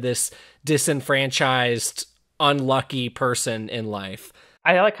kind of this disenfranchised, unlucky person in life.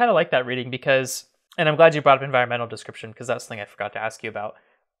 I kind of like that reading because, and I'm glad you brought up environmental description because that's something I forgot to ask you about.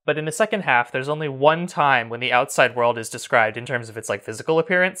 But in the second half, there's only one time when the outside world is described in terms of its like physical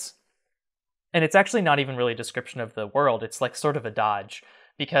appearance. And it's actually not even really a description of the world. It's like sort of a dodge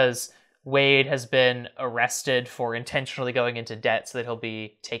because Wade has been arrested for intentionally going into debt so that he'll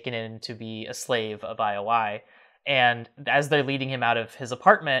be taken in to be a slave of IOI. And as they're leading him out of his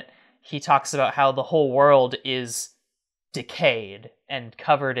apartment, he talks about how the whole world is decayed and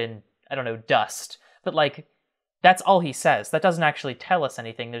covered in, I don't know, dust. But like, that's all he says. That doesn't actually tell us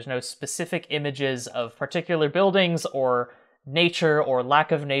anything. There's no specific images of particular buildings or nature or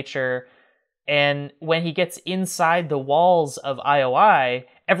lack of nature. And when he gets inside the walls of IOI,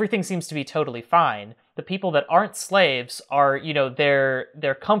 everything seems to be totally fine. The people that aren't slaves are,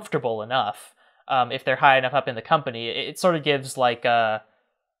 they're comfortable enough if they're high enough up in the company. It sort of gives like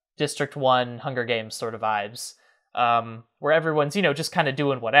District 1 Hunger Games sort of vibes, where everyone's, just kind of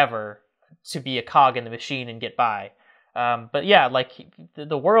doing whatever to be a cog in the machine and get by. But yeah, like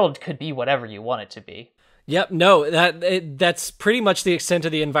the world could be whatever you want it to be. Yep, no, that's pretty much the extent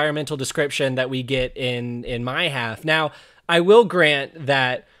of the environmental description that we get in my half. Now, I will grant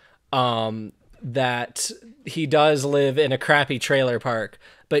that that he does live in a crappy trailer park.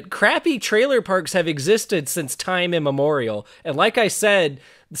 But crappy trailer parks have existed since time immemorial. And like I said,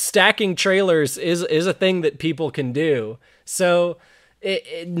 stacking trailers is a thing that people can do. So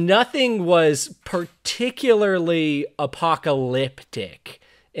nothing was particularly apocalyptic,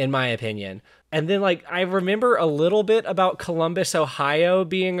 in my opinion. And then, like, I remember a little bit about Columbus, Ohio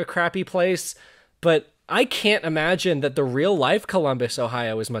being a crappy place, but I can't imagine that the real life Columbus,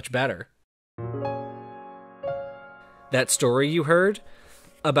 Ohio is much better. That story you heard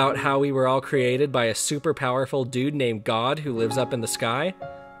about how we were all created by a super powerful dude named God who lives up in the sky?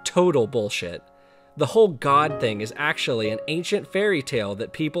 Total bullshit. The whole God thing is actually an ancient fairy tale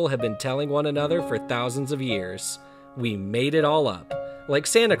that people have been telling one another for thousands of years. We made it all up, like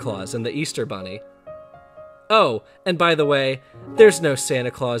Santa Claus and the Easter Bunny. Oh, and by the way, there's no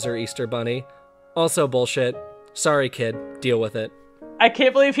Santa Claus or Easter Bunny. Also bullshit. Sorry, kid. Deal with it. I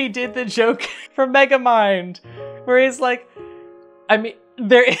can't believe he did the joke from Megamind, where he's like, I mean,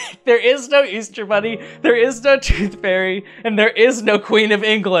 there is no Easter Bunny, there is no Tooth Fairy, and there is no Queen of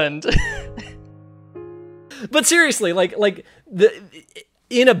England. But seriously,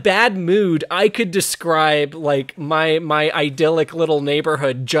 in a bad mood, I could describe like my idyllic little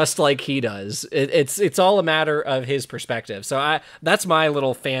neighborhood just like he does. It's all a matter of his perspective. So that's my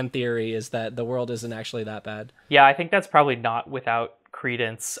little fan theory, is that the world isn't actually that bad. Yeah, I think that's probably not without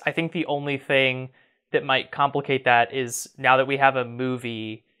credence. I think the only thing that might complicate that is, now that we have a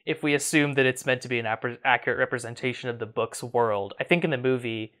movie, if we assume that it's meant to be an accurate representation of the book's world, I think in the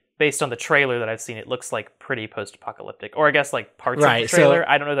movie, based on the trailer that I've seen, it looks like pretty post-apocalyptic. Or I guess like parts of the trailer.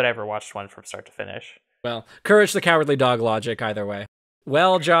 I don't know that I ever watched one from start to finish. Well, Courage the Cowardly Dog logic either way.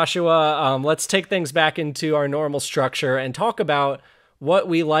 Well, Joshua, let's take things back into our normal structure and talk about what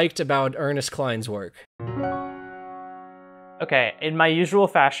we liked about Ernest Cline's work. Okay, in my usual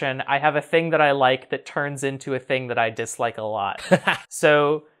fashion, I have a thing that I like that turns into a thing that I dislike a lot.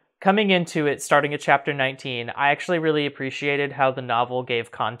 So, coming into it, starting at chapter 19, I actually really appreciated how the novel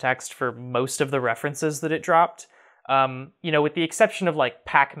gave context for most of the references that it dropped. With the exception of, like,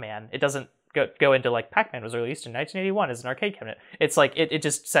 Pac-Man. It doesn't go into, like, Pac-Man was released in 1981 as an arcade cabinet. It's like, it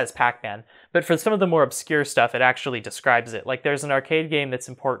just says Pac-Man. But for some of the more obscure stuff, it actually describes it. Like, there's an arcade game that's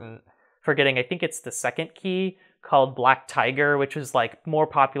important for getting, I think it's the second key, called Black Tiger, which was like more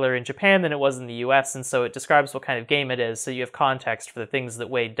popular in Japan than it was in the US, and so it describes what kind of game it is, so you have context for the things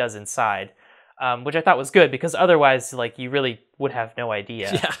that Wade does inside, which I thought was good, because otherwise, like, you really would have no idea.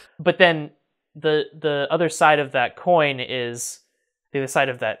 Yeah. But then the other side of that coin is, the other side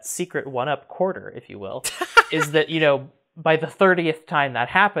of that secret one-up quarter, if you will, is that, by the 30th time that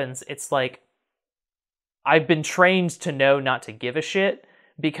happens, it's like, I've been trained to know not to give a shit,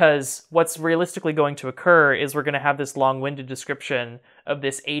 because what's realistically going to occur is we're going to have this long-winded description of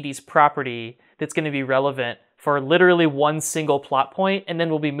this 80s property that's going to be relevant for literally one single plot point, and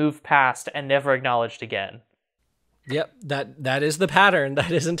then will be moved past and never acknowledged again. Yep, that is the pattern.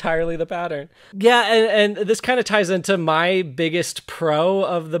 That is entirely the pattern. Yeah, and this kind of ties into my biggest pro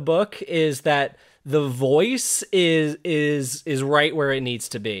of the book, is that the voice is right where it needs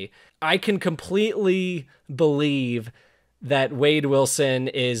to be. I can completely believe that Wade Wilson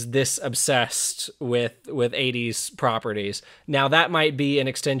is this obsessed with 80s properties. Now, that might be an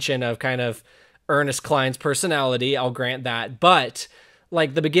extension of kind of Ernest Cline's personality, I'll grant that, but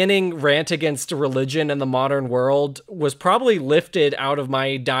like the beginning rant against religion and the modern world was probably lifted out of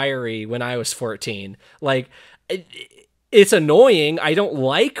my diary when I was 14. Like, it's annoying. I don't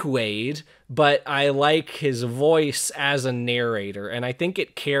like Wade, but I like his voice as a narrator, and I think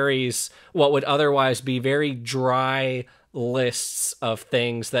it carries what would otherwise be very dry lists of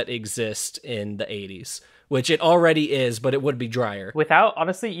things that exist in the 80s, which it already is, but it would be drier. Without,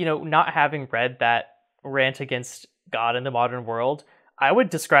 honestly, not having read that rant against God in the modern world, I would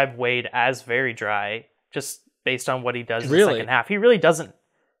describe Wade as very dry, just based on what he does in the second half. He really doesn't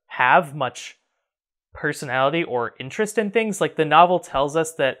have much personality or interest in things. Like, the novel tells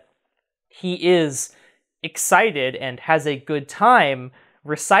us that he is excited and has a good time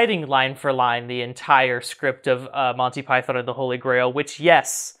reciting line for line the entire script of Monty Python and the Holy Grail, which,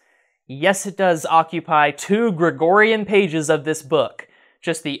 yes, it does occupy 2 Gregorian pages of this book.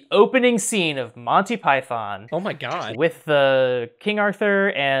 Just the opening scene of Monty Python. Oh my god. With the King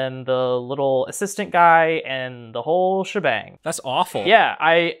Arthur and the little assistant guy and the whole shebang. That's awful. Yeah,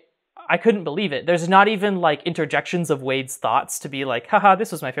 I couldn't believe it. There's not even, like, interjections of Wade's thoughts to be like, haha,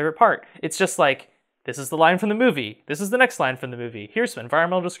 this was my favorite part. It's just like, this is the line from the movie. This is the next line from the movie. Here's some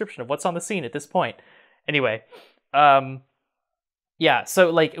environmental description of what's on the scene at this point. Anyway, yeah, so,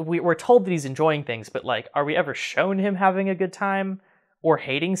 like, we're told that he's enjoying things, but, like, are we ever shown him having a good time? or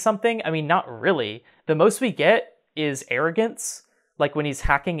hating something. I mean, not really. The most we get is arrogance. Like when he's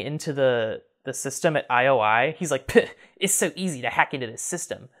hacking into the system at IOI, he's like, it's so easy to hack into this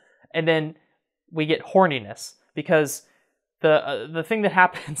system. And then we get horniness, because the thing that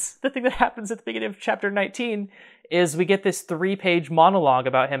happens at the beginning of chapter 19 is we get this 3-page monologue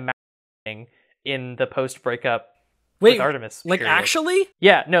about him masturbating in the post-breakup with Artemis like period. Actually?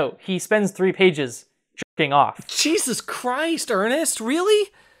 Yeah, no, he spends 3 pages jerking off. Jesus Christ, Ernest,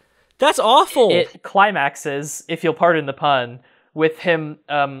 really? That's awful. It climaxes, if you'll pardon the pun, with him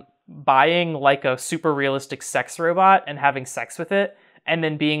buying like a super realistic sex robot and having sex with it, and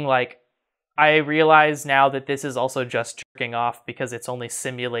then being like, I realize now that this is also just jerking off because it's only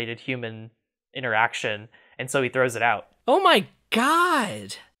simulated human interaction, and so he throws it out. Oh my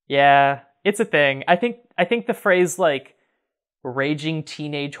god. Yeah, it's a thing. I think the phrase like raging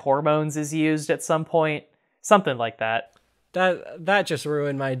teenage hormones is used at some point. Something like that. That just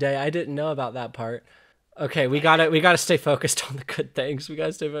ruined my day. I didn't know about that part. Okay, we gotta stay focused on the good things. We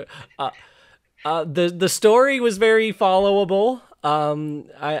gotta stay the story was very followable.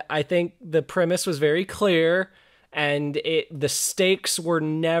 I think the premise was very clear, and the stakes were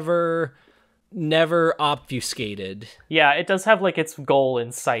never obfuscated. Yeah, it does have like its goal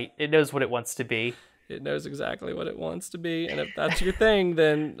in sight. It knows what it wants to be. It knows exactly what it wants to be, and if that's your thing,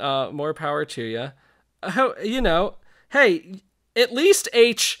 then more power to you. Hey, at least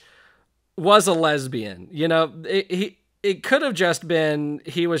H was a lesbian. It could have just been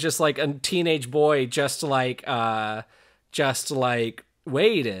he was just like a teenage boy, just like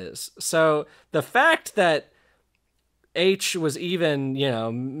Wade is. So the fact that H was even,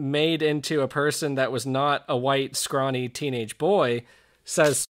 made into a person that was not a white, scrawny teenage boy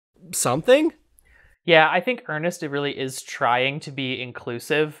says something. Yeah, I think Ernest really is trying to be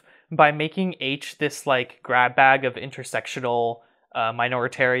inclusive by making H this like grab bag of intersectional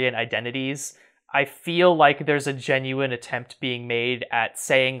minoritarian identities. I feel like there's a genuine attempt being made at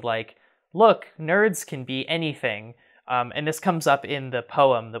saying like, look, nerds can be anything. And this comes up in the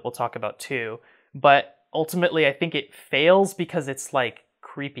poem that we'll talk about too. But ultimately, I think it fails because it's like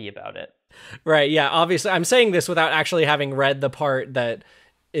creepy about it. Right, yeah, obviously I'm saying this without actually having read the part that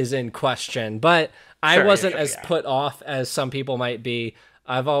is in question, but I wasn't as put off as some people might be.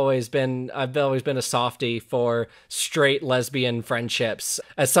 I've always been a softie for straight lesbian friendships.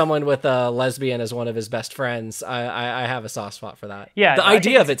 As someone with a lesbian as one of his best friends, I have a soft spot for that. Yeah, the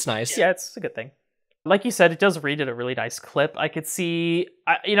idea of it's nice. Yeah, it's a good thing. Like you said, it does read at a really nice clip. I could see,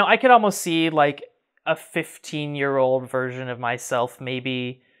 I could almost see like a 15-year-old version of myself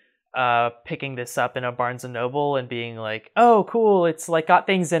maybe picking this up in a Barnes & Noble and being like, oh, cool, it's like got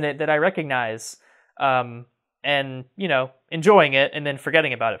things in it that I recognize. And, enjoying it and then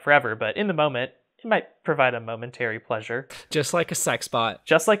forgetting about it forever. But in the moment, it might provide a momentary pleasure. Just like a sex bot.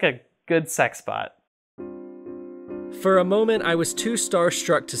 Just like a good sex bot. For a moment, I was too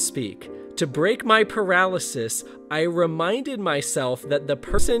starstruck to speak. To break my paralysis, I reminded myself that the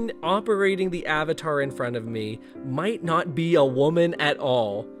person operating the avatar in front of me might not be a woman at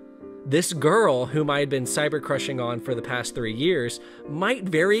all. This girl, whom I had been cyber-crushing on for the past 3 years, might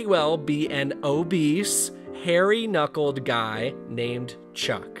very well be an obese, hairy-knuckled guy named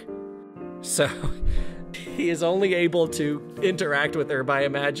Chuck. So, he is only able to interact with her by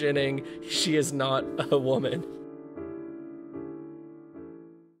imagining she is not a woman.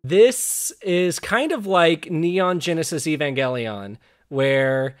 This is kind of like Neon Genesis Evangelion,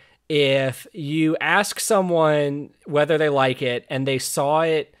 where if you ask someone whether they like it and they saw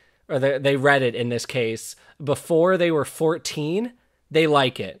it, or they read it in this case, before they were 14, they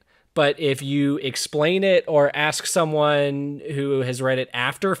like it. But if you explain it or ask someone who has read it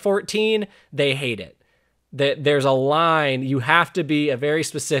after 14, they hate it. There's a line, you have to be a very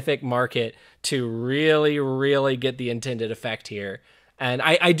specific market to really, really get the intended effect here. And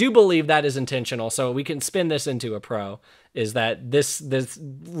I do believe that is intentional, so we can spin this into a pro, is that this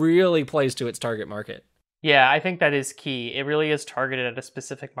really plays to its target market. Yeah, I think that is key. It really is targeted at a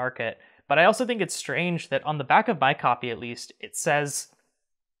specific market. But I also think it's strange that on the back of my copy, at least, it says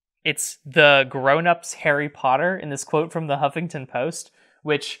it's the grown-ups Harry Potter in this quote from the Huffington Post,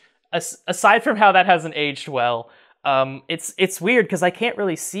 which, aside from how that hasn't aged well, it's weird because I can't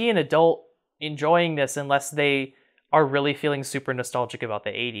really see an adult enjoying this unless they are really feeling super nostalgic about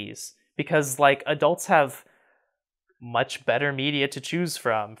the 80s. Because, like, adults have much better media to choose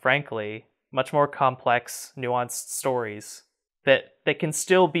from, frankly. Much more complex, nuanced stories that can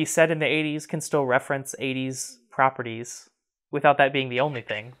still be set in the 80s, can still reference 80s properties without that being the only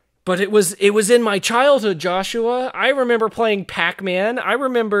thing. But it was in my childhood, Joshua. I remember playing Pac-Man. I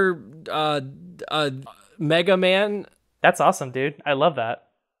remember Mega Man. That's awesome, dude. I love that.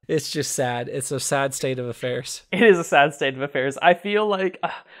 It's just sad. It's a sad state of affairs. It is a sad state of affairs. I feel like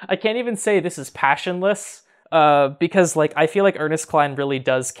I can't even say this is passionless, because like I feel like Ernest Kline really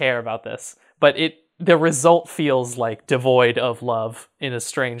does care about this, but the result feels like devoid of love in a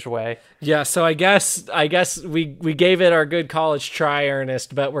strange way. Yeah, so I guess we gave it our good college try,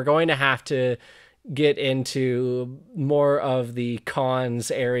 Ernest, but we're going to have to get into more of the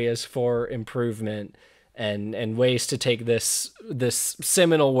cons areas for improvement and ways to take this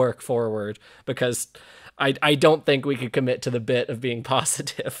seminal work forward, because I don't think we could commit to the bit of being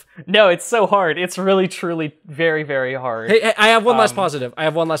positive. No, it's so hard. It's really, truly very, very hard. Hey, I have one last positive.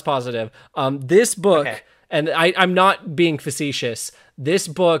 This book, okay. And I'm not being facetious, this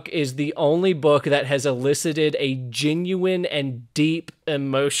book is the only book that has elicited a genuine and deep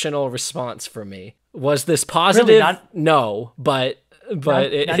emotional response from me. Was this positive? Really? No, but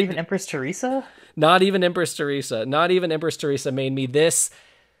not even Empress Teresa? Not even Empress Teresa. Not even Empress Teresa made me this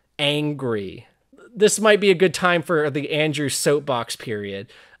angry. This might be a good time for the Andrew soapbox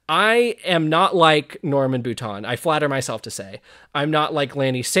period. I am not like Norman Boutin. I flatter myself to say. I'm not like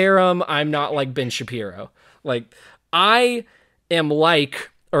Lanny Sarum. I'm not like Ben Shapiro. Like, I am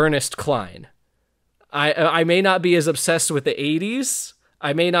like Ernest Kline. I may not be as obsessed with the 80s.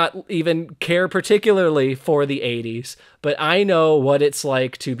 I may not even care particularly for the 80s, but I know what it's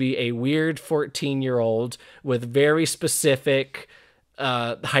like to be a weird 14-year-old with very specific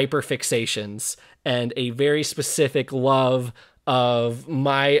hyperfixations and a very specific love of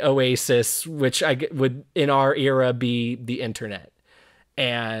my OASIS, which would in our era be the internet.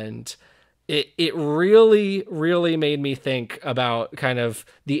 And it really, really made me think about kind of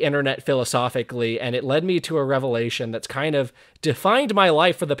the internet philosophically, and it led me to a revelation that's kind of defined my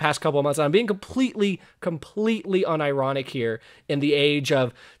life for the past couple of months. I'm being completely unironic here in the age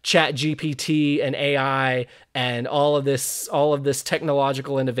of Chat GPT and AI and all of this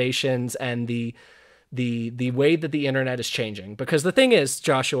technological innovations and the way that the internet is changing. Because the thing is,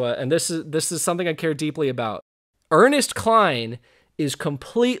 Joshua, and this is something I care deeply about, Ernest Kline is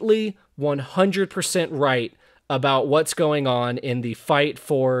completely 100% right about what's going on in the fight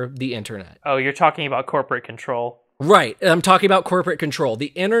for the internet. Oh, you're talking about corporate control. Right. I'm talking about corporate control. The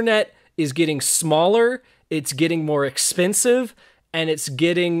internet is getting smaller, it's getting more expensive, and it's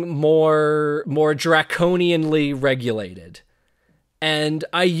getting more draconianly regulated. And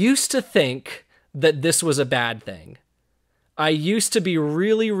I used to think that this was a bad thing. I used to be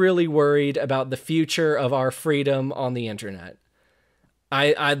really, really worried about the future of our freedom on the internet.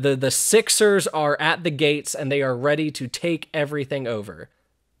 The Sixers are at the gates and they are ready to take everything over.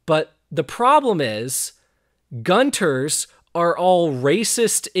 But the problem is, Gunters are all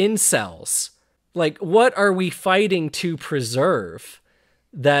racist incels. Like, what are we fighting to preserve?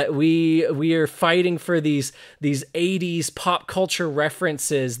 That we are fighting for these 80s pop culture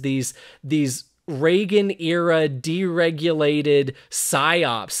references, these Reagan-era deregulated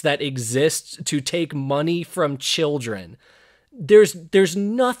psyops that exist to take money from children. There's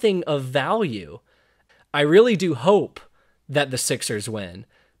nothing of value. I really do hope that the Sixers win,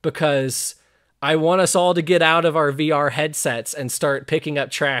 because I want us all to get out of our VR headsets and start picking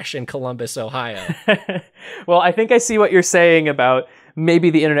up trash in Columbus, Ohio. Well, I think I see what you're saying about maybe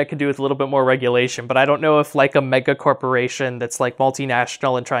the internet could do with a little bit more regulation, but I don't know if like a mega corporation that's like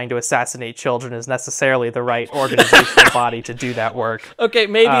multinational and trying to assassinate children is necessarily the right organizational body to do that work. Okay,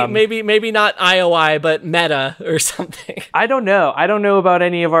 maybe not IOI, but Meta or something. I don't know. I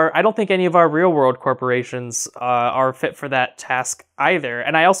don't think any of our real world corporations are fit for that task either.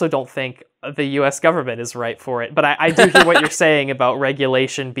 And I also don't think the US government is right for it. But I do hear what you're saying about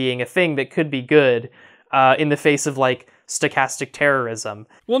regulation being a thing that could be good in the face of like stochastic terrorism.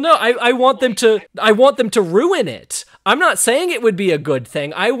 Well, no, I want them to ruin it. I'm not saying it would be a good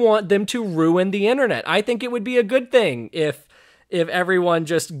thing. I want them to ruin the internet. I think it would be a good thing if everyone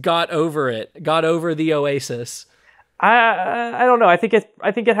just got over the OASIS. I don't know. I think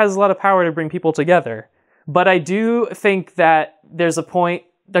it has a lot of power to bring people together. But I do think that there's a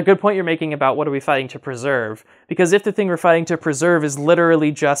good point you're making about what are we fighting to preserve. Because if the thing we're fighting to preserve is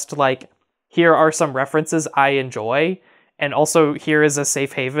literally just like, here are some references I enjoy, and also here is a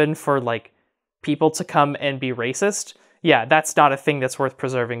safe haven for like people to come and be racist, yeah, that's not a thing that's worth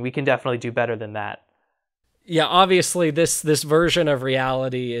preserving. We can definitely do better than that. Yeah, obviously this version of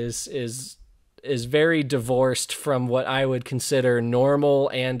reality is very divorced from what I would consider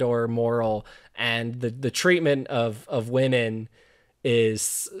normal and or moral, and the treatment of women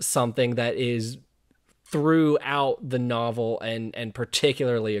is something that is throughout the novel and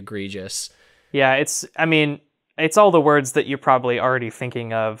particularly egregious. Yeah, it's all the words that you're probably already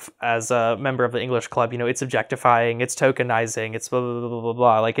thinking of as a member of the English club. You know, it's objectifying, it's tokenizing, it's blah, blah, blah, blah, blah,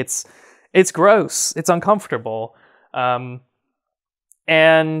 blah. Like, it's gross, it's uncomfortable. And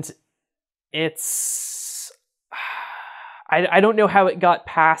it's... I don't know how it got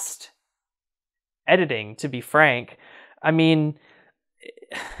past editing, to be frank. I mean,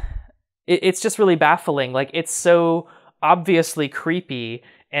 it's just really baffling. Like, it's so obviously creepy,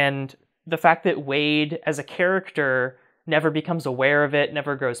 and the fact that Wade as a character never becomes aware of it,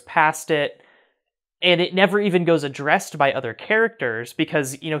 never grows past it, and it never even goes addressed by other characters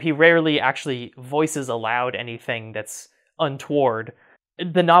because, you know, he rarely actually voices aloud anything that's untoward.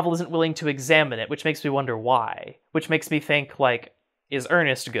 The novel isn't willing to examine it, which makes me wonder why. Which makes me think, like, is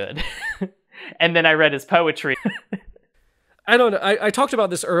Ernest good? And then I read his poetry. I don't know. I talked about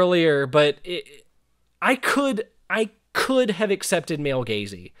this earlier, but I could have accepted male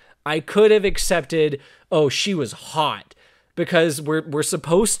gazy. I could have accepted, oh, she was hot, because we're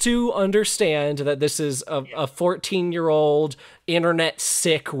supposed to understand that this is a 14-year-old internet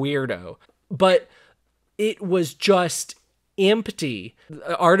sick weirdo. But it was just empty.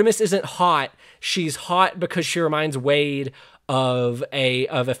 Artemis isn't hot. She's hot because she reminds Wade of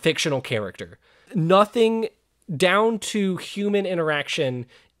a fictional character. Nothing down to human interaction,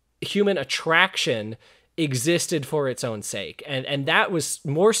 human attraction existed for its own sake. And that was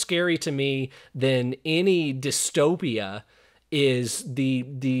more scary to me than any dystopia, is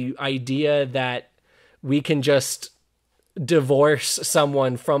the idea that we can just divorce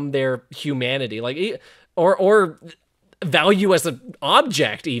someone from their humanity, like, or value as an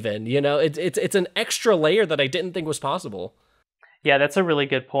object even, you know. It's an extra layer that I didn't think was possible. Yeah, that's a really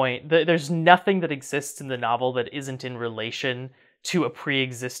good point. There's nothing that exists in the novel that isn't in relation to a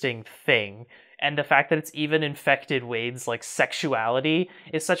pre-existing thing. And the fact that it's even infected Wade's, like, sexuality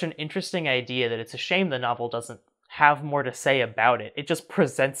is such an interesting idea that it's a shame the novel doesn't have more to say about it. It just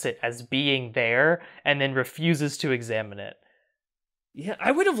presents it as being there and then refuses to examine it. Yeah,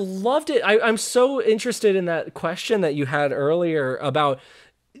 I would have loved it. I'm so interested in that question that you had earlier about,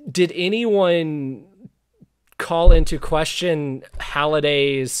 did anyone call into question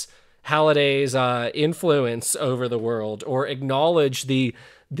Halliday's influence over the world, or acknowledge the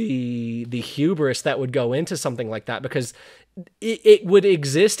hubris that would go into something like that, because it would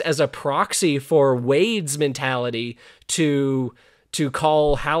exist as a proxy for Wade's mentality to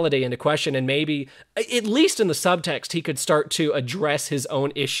call Halliday into question, and maybe, at least in the subtext, he could start to address his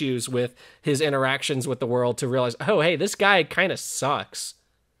own issues with his interactions with the world, to realize, oh, hey, this guy kind of sucks.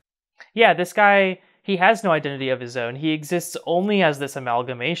 Yeah, this guy, he has no identity of his own. He exists only as this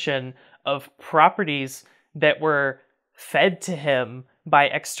amalgamation of properties that were fed to him by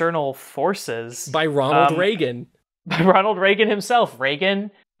external forces. By Ronald Reagan. By Ronald Reagan himself.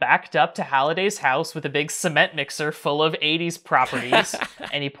 Reagan backed up to Halliday's house with a big cement mixer full of 80s properties,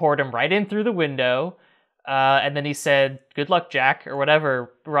 and he poured them right in through the window. And then he said, "Good luck, Jack," or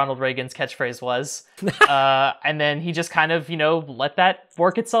whatever Ronald Reagan's catchphrase was. And then he just kind of, let that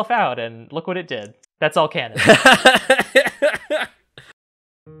work itself out, and look what it did. That's all canon.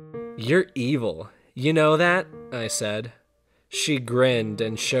 You're evil. You know that? I said. She grinned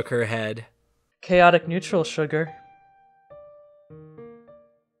and shook her head. Chaotic neutral, sugar.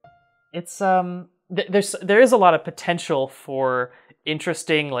 It's, there is a lot of potential for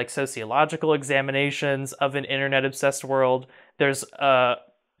interesting, like, sociological examinations of an internet-obsessed world. There's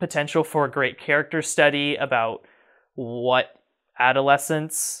potential for a great character study about what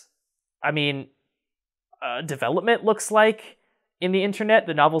adolescence, development looks like in the internet.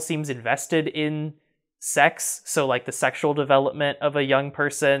 The novel seems invested in sex, so, like, the sexual development of a young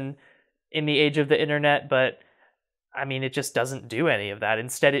person in the age of the internet, but it just doesn't do any of that.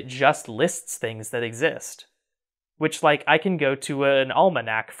 Instead, it just lists things that exist. Which, like, I can go to an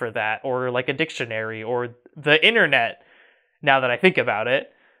almanac for that, or, like, a dictionary, or the internet, now that I think about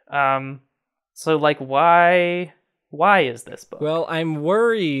it. So, like, why is this book? Well, I'm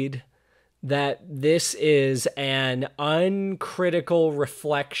worried that this is an uncritical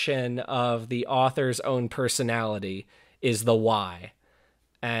reflection of the author's own personality, is the why.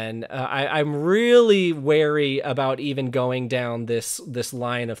 And I'm really wary about even going down this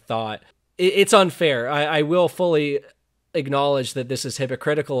line of thought. It's unfair. I will fully acknowledge that this is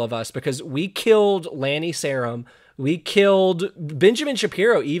hypocritical of us, because we killed Lanny Sarum. We killed Benjamin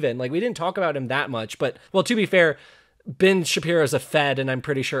Shapiro even. Like, we didn't talk about him that much. But, well, to be fair, Ben Shapiro's a Fed, and I'm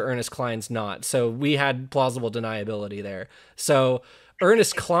pretty sure Ernest Kline's not. So we had plausible deniability there. So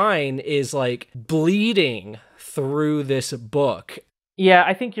Ernest Kline is, like, bleeding through this book. Yeah,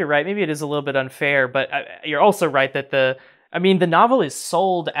 I think you're right. Maybe it is a little bit unfair, but you're also right that the novel is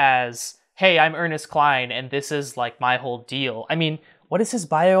sold as hey, I'm Ernest Kline, and this is like my whole deal. I mean, what is his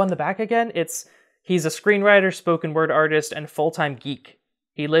bio on the back again? He's a screenwriter, spoken word artist, and full-time geek.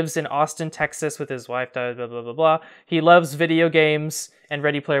 He lives in Austin, Texas with his wife, blah, blah, blah, blah, blah. He loves video games, and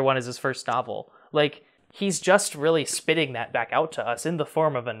Ready Player One is his first novel. Like, he's just really spitting that back out to us in the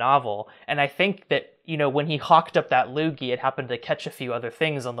form of a novel. And I think that, when he hawked up that loogie, it happened to catch a few other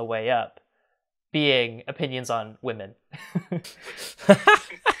things on the way up, being opinions on women.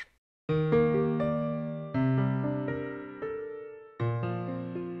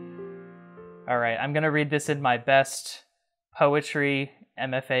 All right, I'm going to read this in my best poetry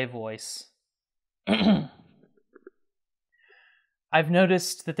MFA voice. I've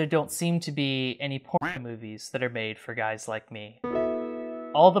noticed that there don't seem to be any porn movies that are made for guys like me.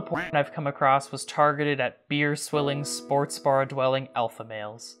 All the porn I've come across was targeted at beer-swilling, sports bar-dwelling alpha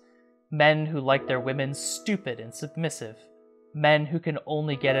males. Men who like their women stupid and submissive. Men who can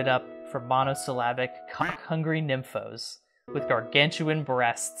only get it up for monosyllabic, cock-hungry nymphos with gargantuan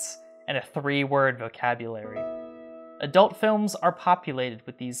breasts and a 3-word vocabulary. Adult films are populated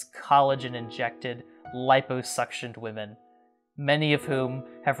with these collagen-injected, liposuctioned women, many of whom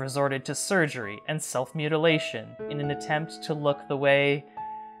have resorted to surgery and self-mutilation in an attempt to look the way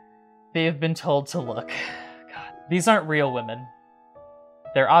they have been told to look. God. These aren't real women.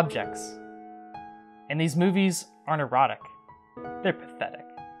 They're objects. And these movies aren't erotic. They're pathetic.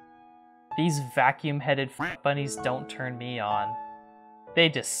 These vacuum-headed bunnies don't turn me on. They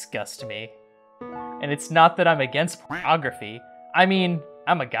disgust me. And it's not that I'm against pornography. I mean,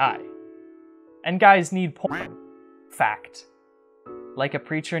 I'm a guy. And guys need porn. Fact. Like a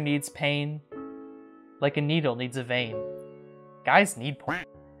preacher needs pain. Like a needle needs a vein. Guys need porn.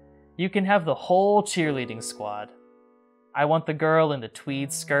 You can have the whole cheerleading squad. I want the girl in the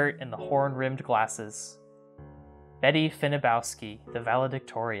tweed skirt and the horn-rimmed glasses. Betty Finnebowski, the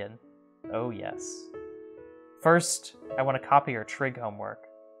valedictorian. Oh yes. First, I want to copy her trig homework.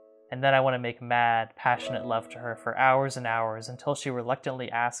 And then I want to make mad, passionate love to her for hours and hours until she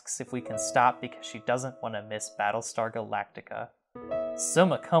reluctantly asks if we can stop because she doesn't want to miss Battlestar Galactica.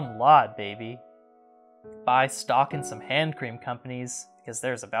 Summa cum laude, baby. Buy stock in some hand cream companies because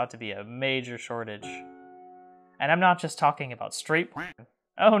there's about to be a major shortage. And I'm not just talking about straight porn.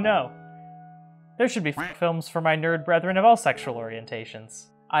 Oh no. There should be films for my nerd brethren of all sexual orientations.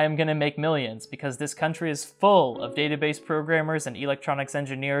 I am gonna make millions because this country is full of database programmers and electronics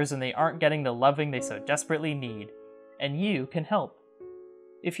engineers and they aren't getting the loving they so desperately need. And you can help.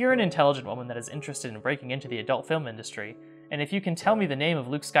 If you're an intelligent woman that is interested in breaking into the adult film industry, and if you can tell me the name of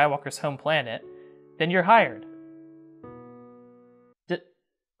Luke Skywalker's home planet, then you're hired.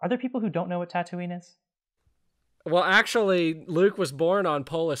 Are there people who don't know what Tatooine is? Well, actually, Luke was born on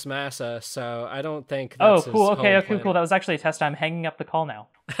Polis Massa, so I don't think that's cool. his Okay, home cool. planet. That was actually a test. I'm hanging up the call now.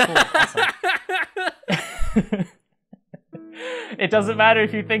 Cool. Awesome. It doesn't matter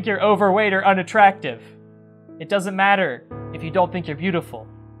if you think you're overweight or unattractive. It doesn't matter if you don't think you're beautiful.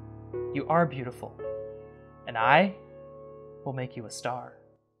 You are beautiful. And I will make you a star.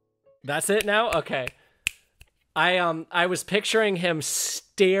 That's it now? Okay. I was picturing him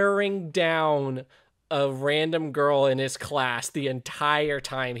staring down a random girl in his class the entire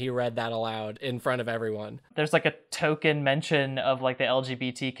time he read that aloud in front of everyone. There's like a token mention of like the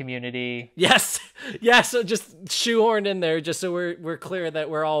LGBT community. Yes. Yes, so just shoehorned in there just so we're clear that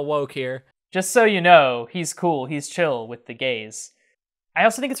we're all woke here. Just so you know, he's cool, he's chill with the gays. I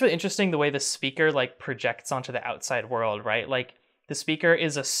also think it's really interesting the way the speaker like projects onto the outside world, right? Like the speaker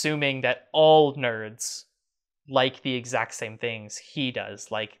is assuming that all nerds like the exact same things he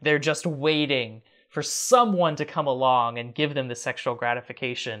does. Like they're just waiting for someone to come along and give them the sexual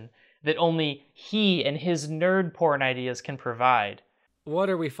gratification that only he and his nerd porn ideas can provide. What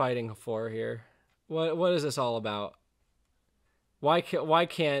are we fighting for here? What is this all about? Why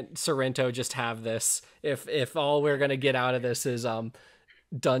can't Sorrento just have this if all we're gonna get out of this is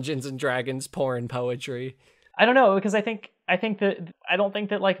Dungeons and Dragons porn poetry? I don't know, because I don't think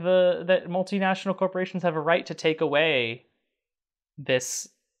that like that multinational corporations have a right to take away this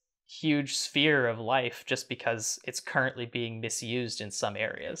huge sphere of life just because it's currently being misused in some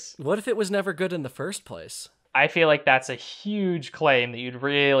areas. What if it was never good in the first place? I feel like that's a huge claim that you'd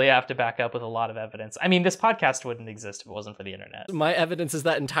really have to back up with a lot of evidence. I mean, this podcast wouldn't exist if it wasn't for the internet. My evidence is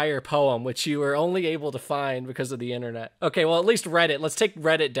that entire poem, which you were only able to find because of the internet. Okay, well, at least Reddit. Let's take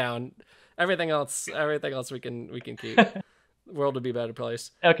Reddit down. Everything else we can keep. The world would be a better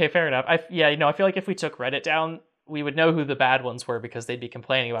place. Okay, fair enough. I feel like if we took Reddit down, we would know who the bad ones were because they'd be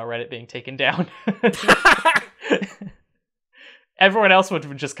complaining about Reddit being taken down. Everyone else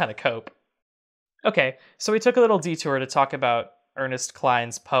would just kind of cope. Okay, so we took a little detour to talk about Ernest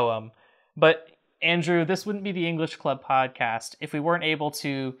Kline's poem. But Andrew, this wouldn't be the English Club podcast if we weren't able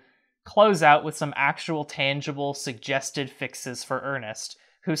to close out with some actual tangible suggested fixes for Ernest,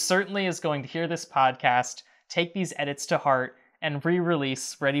 who certainly is going to hear this podcast, take these edits to heart, and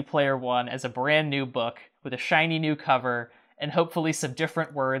re-release Ready Player One as a brand new book with a shiny new cover and hopefully some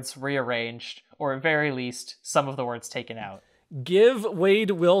different words rearranged, or at very least, some of the words taken out. Give Wade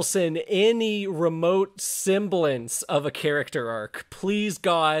Wilson any remote semblance of a character arc. Please,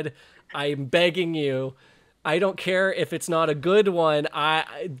 God, I'm begging you. I don't care if it's not a good one.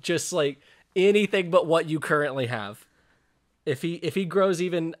 I just like anything but what you currently have. If he grows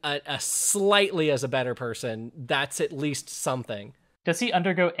even a slightly as a better person, that's at least something. Does he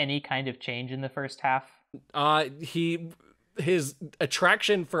undergo any kind of change in the first half? His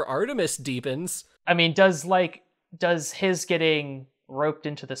attraction for Artemis deepens. I mean, does his getting roped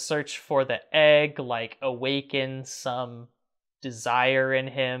into the search for the egg awaken some desire in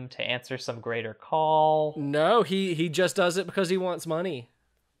him to answer some greater call? No, he just does it because he wants money.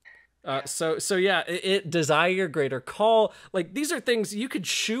 So yeah, it desire, greater call. Like, these are things you could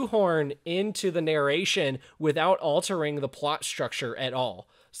shoehorn into the narration without altering the plot structure at all.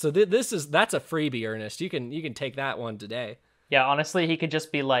 So that's a freebie, Ernest. You can take that one today. Yeah, honestly, he could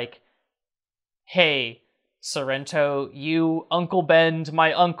just be like, "Hey, Sorrento, you Uncle Bend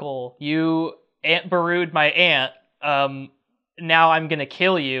my uncle, you Aunt Barood my aunt. Now I'm gonna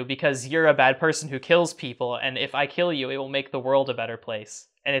kill you because you're a bad person who kills people, and if I kill you, it will make the world a better place."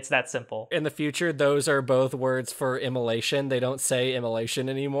 And it's that simple. In the future, those are both words for immolation. They don't say immolation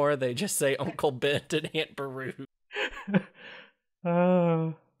anymore. They just say Uncle Bent and Aunt Barood.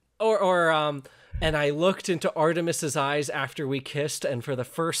 And I looked into Artemis's eyes after we kissed, and for the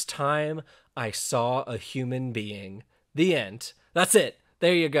first time, I saw a human being. The end. That's it.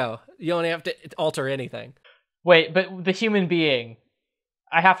 There you go. You don't have to alter anything. Wait, but the human being,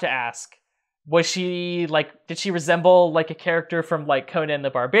 I have to ask, was she, did she resemble, a character from, Conan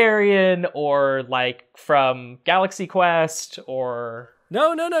the Barbarian, or, from Galaxy Quest, or...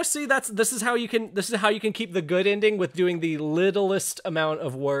 No. See, this is how you can keep the good ending with doing the littlest amount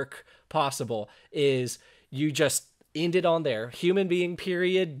of work possible, is you just end it on there. Human being,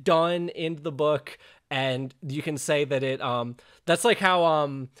 period, done, end the book, and you can say that it, that's like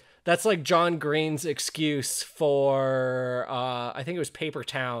how, that's like John Green's excuse for, I think it was Paper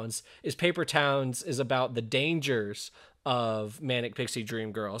Towns, is about the dangers of Manic Pixie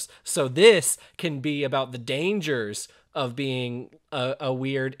Dream Girls. So this can be about the dangers of being a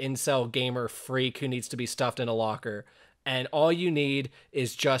weird incel gamer freak who needs to be stuffed in a locker. And all you need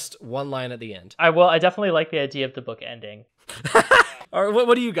is just one line at the end. I definitely like the idea of the book ending. All right,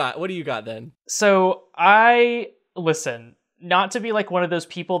 what do you got? What do you got then? So listen, not to be one of those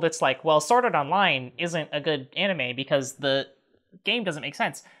people that's well, Sword Art Online isn't a good anime because the game doesn't make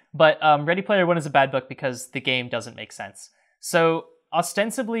sense. But Ready Player One is a bad book because the game doesn't make sense. So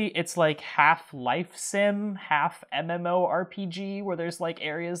ostensibly, it's half life sim, half MMORPG, where there's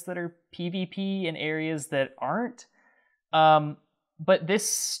areas that are PvP and areas that aren't. But this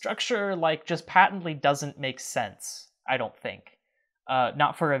structure just patently doesn't make sense, I don't think.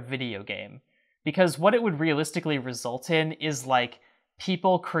 Not for a video game. Because what it would realistically result in is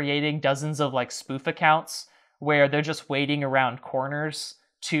people creating dozens of spoof accounts where they're just waiting around corners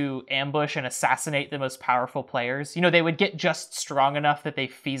to ambush and assassinate the most powerful players. They would get just strong enough that they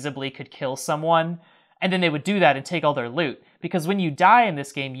feasibly could kill someone, and then they would do that and take all their loot. Because when you die in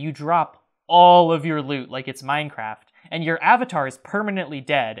this game, you drop all of your loot like it's Minecraft, and your avatar is permanently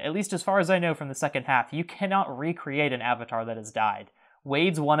dead, at least as far as I know from the second half. You cannot recreate an avatar that has died.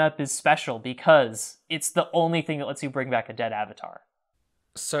 Wade's 1-up is special because it's the only thing that lets you bring back a dead avatar.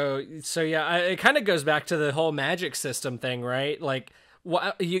 So yeah, it kind of goes back to the whole magic system thing, right?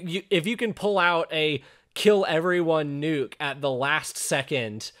 If you can pull out a kill everyone nuke at the last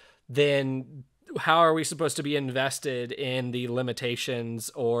second, then how are we supposed to be invested in the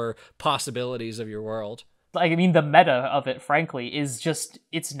limitations or possibilities of your world? I mean, the meta of it, frankly, is just,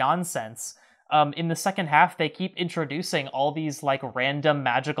 it's nonsense. In the second half, they keep introducing all these random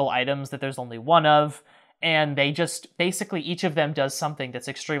magical items that there's only one of, and they just, basically each of them does something that's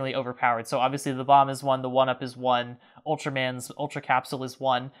extremely overpowered. So obviously the bomb is one, the 1-up is one, Ultraman's Ultra Capsule is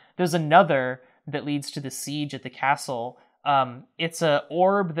one. There's another that leads to the siege at the castle. It's a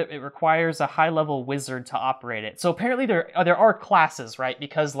orb that it requires a high-level wizard to operate it. So apparently there are classes, right?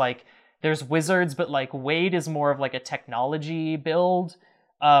 Because there's wizards, but Wade is more of a technology build.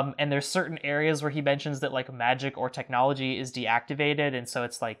 And there's certain areas where he mentions that magic or technology is deactivated, and so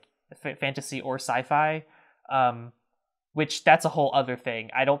it's fantasy or sci-fi, which that's a whole other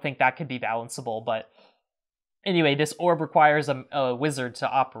thing. I don't think that could be balanceable, but Anyway, this orb requires a wizard to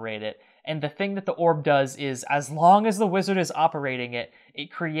operate it. And the thing that the orb does is, as long as the wizard is operating it,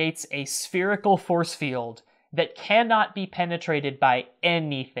 it creates a spherical force field that cannot be penetrated by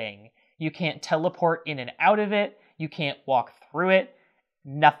anything. You can't teleport in and out of it. You can't walk through it.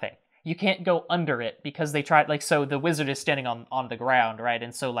 Nothing. You can't go under it because they tried, like, so the wizard is standing on the ground, right?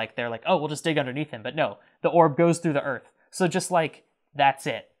 And so, like, they're like, oh, we'll just dig underneath him. But no, the orb goes through the earth. So just, like, that's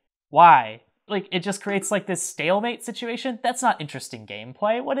it. Why? Like, it just creates, like, this stalemate situation? That's not interesting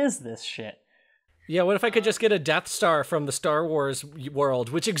gameplay. What is this shit? Yeah, what if I could just get a Death Star from the Star Wars world,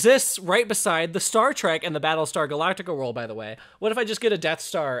 which exists right beside the Star Trek and the Battlestar Galactica world, by the way? What if I just get a Death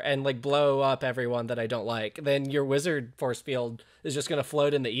Star and, like, blow up everyone that I don't like? Then your wizard force field is just going to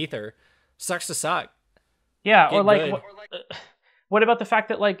float in the ether. Sucks to suck. Yeah, or like, what about the fact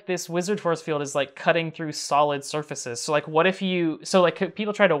that, like, this wizard force field is, like, cutting through solid surfaces? So, like, what if like,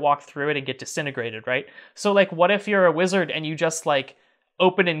 people try to walk through it and get disintegrated, right? So, like, what if you're a wizard and you just, like,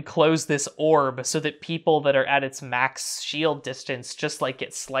 open and close this orb so that people that are at its max shield distance just, like,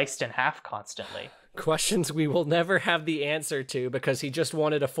 get sliced in half constantly? Questions we will never have the answer to because he just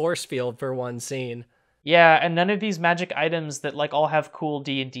wanted a force field for one scene. Yeah, and none of these magic items that, like, all have cool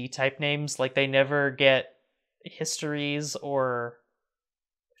D&D type names, like, they never get histories or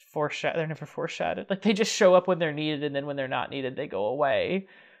they're never foreshadowed. Like, they just show up when they're needed, and then when they're not needed, they go away.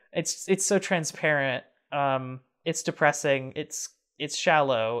 It's so transparent. It's depressing. It's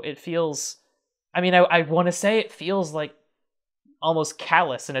shallow. It feels, I mean, I want to say it feels like almost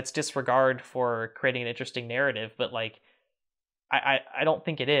callous in its disregard for creating an interesting narrative, but, like, I don't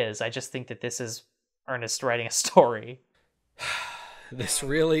think it is. I just think that this is Ernest writing a story. This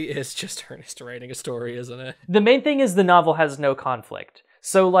really is just Ernest writing a story, isn't it? The main thing is the novel has no conflict.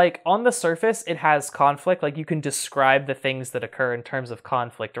 So, like, on the surface, it has conflict. Like, you can describe the things that occur in terms of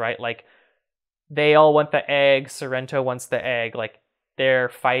conflict, right? Like, they all want the egg, Sorrento wants the egg, like, they're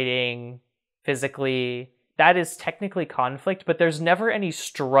fighting physically. That is technically conflict, but there's never any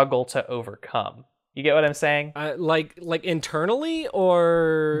struggle to overcome. You get what I'm saying? Like internally,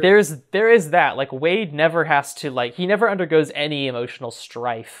 or there is that. Like, Wade never has to, like, he never undergoes any emotional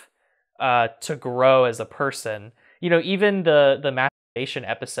strife to grow as a person. You know, even the masturbation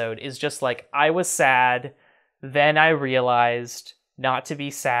episode is just like, I was sad, then I realized not to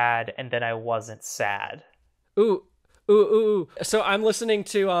be sad, and then I wasn't sad. Ooh. So I'm listening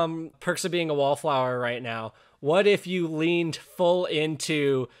to Perks of Being a Wallflower right now. What if you leaned full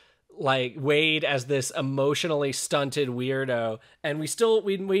into, like, Wade as this emotionally stunted weirdo, and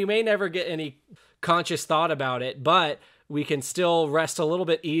we may never get any conscious thought about it, but we can still rest a little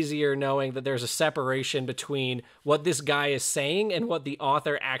bit easier knowing that there's a separation between what this guy is saying and what the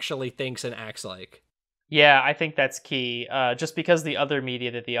author actually thinks and acts like. Yeah, I think that's key. Just because the other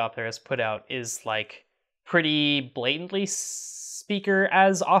media that the author has put out is, like, pretty blatantly speaker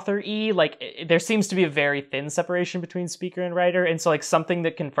as author-y. Like, there seems to be a very thin separation between speaker and writer, and so, like, something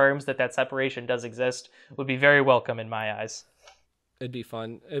that confirms that separation does exist would be very welcome in my eyes. It'd be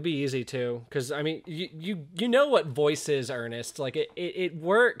fun. It'd be easy too, because I mean, you know what voice is, Ernest. Like, it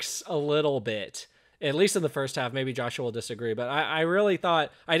works a little bit, at least in the first half. Maybe Joshua will disagree, but I really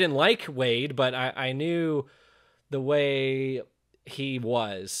thought, I didn't like Wade, but I knew the way he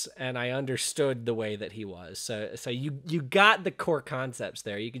was, and I understood the way that he was. So you got the core concepts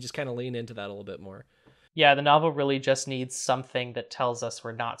there. You could just kind of lean into that a little bit more. Yeah, the novel really just needs something that tells us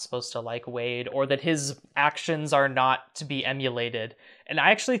we're not supposed to like Wade, or that his actions are not to be emulated. And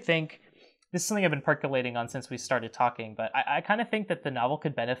I actually think, this is something I've been percolating on since we started talking, but I kind of think that the novel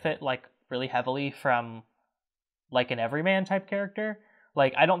could benefit, like, really heavily from, like, an everyman type character.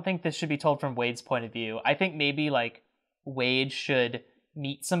 Like, I don't think this should be told from Wade's point of view. I think maybe, like, Wade should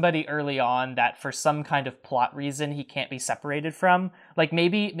meet somebody early on that for some kind of plot reason he can't be separated from. Like,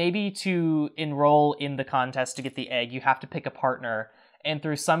 maybe to enroll in the contest to get the egg, you have to pick a partner, and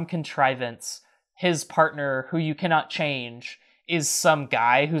through some contrivance, his partner, who you cannot change, is some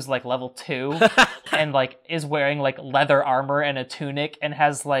guy who's, like, level 2 and, like, is wearing, like, leather armor and a tunic and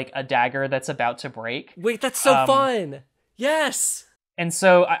has, like, a dagger that's about to break. Wait, that's so fun! Yes! And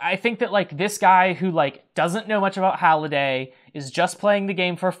so I think that, like, this guy who, like, doesn't know much about Halliday, is just playing the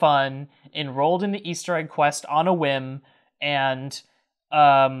game for fun, enrolled in the Easter egg quest on a whim, and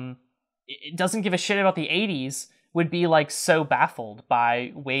it doesn't give a shit about the 80s, would be like so baffled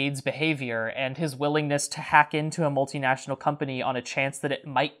by Wade's behavior and his willingness to hack into a multinational company on a chance that it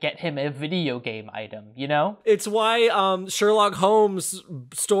might get him a video game item, you know? It's why Sherlock Holmes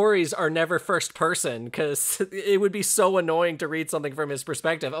stories are never first person, because it would be so annoying to read something from his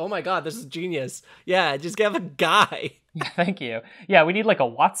perspective. Oh my god, this is genius. Yeah, just give a guy. Thank you. Yeah, we need like a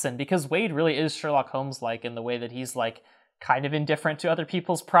Watson, because Wade really is Sherlock Holmes-like in the way that he's like kind of indifferent to other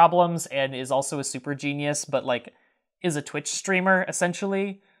people's problems and is also a super genius, but like is a Twitch streamer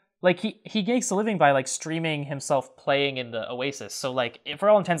essentially. Like he makes a living by like streaming himself playing in the OASIS. So like for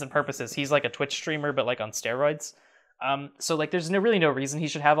all intents and purposes, he's like a Twitch streamer but like on steroids. So like there's really no reason he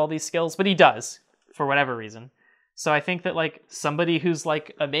should have all these skills, but he does for whatever reason. So I think that like somebody who's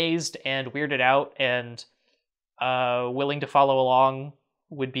like amazed and weirded out and willing to follow along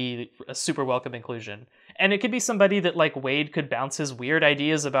would be a super welcome inclusion. And it could be somebody that like Wade could bounce his weird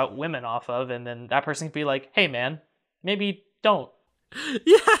ideas about women off of, and then that person could be like, hey man, maybe don't.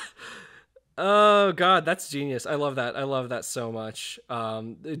 Yeah. Oh god, that's genius. I love that. I love that so much.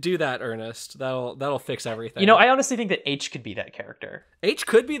 Do that, Ernest. That'll fix everything. You know, I honestly think that H could be that character. H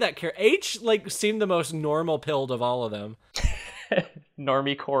could be that character. H like seemed the most normal pilled of all of them.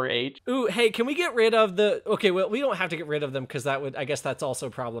 Normie core H. Ooh, hey, can we get rid of the... Okay, well, we don't have to get rid of them because that would... I guess that's also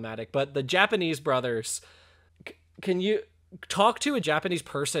problematic. But the Japanese brothers, can you talk to a Japanese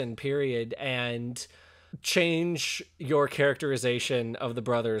person, period, and change your characterization of the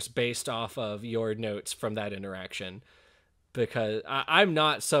brothers based off of your notes from that interaction? Because I'm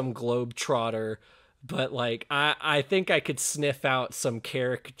not some globetrotter, but like I think I could sniff out some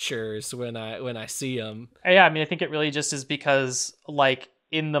caricatures when I see them. Yeah, I mean, I think it really just is because like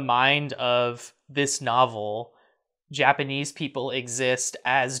in the mind of this novel, Japanese people exist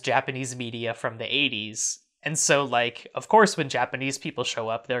as Japanese media from the 80s. And so, like, of course, when Japanese people show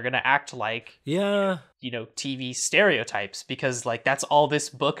up, they're going to act like, yeah, you know, TV stereotypes, because, like, that's all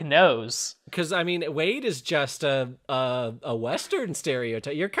this book knows. Because, I mean, Wade is just a Western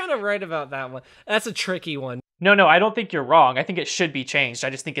stereotype. You're kind of right about that one. That's a tricky one. No, I don't think you're wrong. I think it should be changed.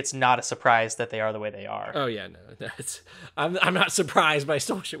 I just think it's not a surprise that they are the way they are. Oh, yeah, no. I'm not surprised, but I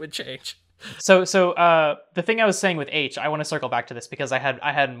still wish it would change. So the thing I was saying with H, I want to circle back to this because I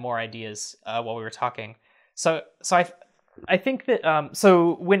had more ideas while we were talking. So I think that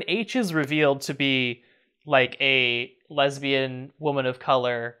so when H is revealed to be like a lesbian woman of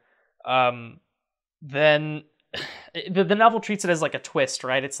color, then the novel treats it as like a twist,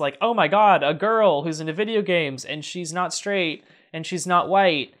 right? It's like, oh my god, a girl who's into video games and she's not straight and she's not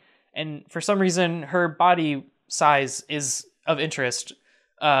white, and for some reason her body size is of interest,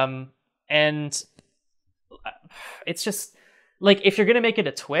 and it's just like, if you're gonna make it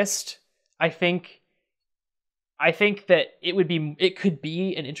a twist, I think that it could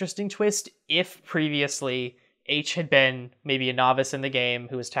be an interesting twist if previously H had been maybe a novice in the game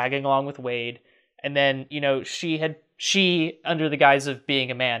who was tagging along with Wade, and then, you know, she under the guise of being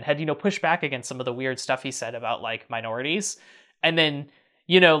a man had, you know, pushed back against some of the weird stuff he said about like minorities, and then,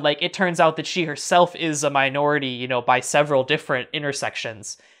 you know, like it turns out that she herself is a minority, you know, by several different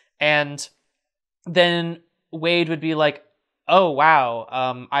intersections, and then Wade would be like, oh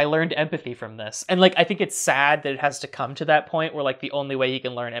wow, I learned empathy from this. And like, I think it's sad that it has to come to that point where like the only way he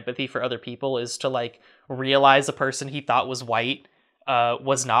can learn empathy for other people is to like realize a person he thought was white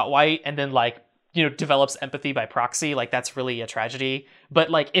was not white, and then like, you know, develops empathy by proxy. Like, that's really a tragedy. But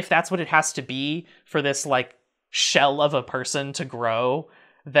like, if that's what it has to be for this like shell of a person to grow,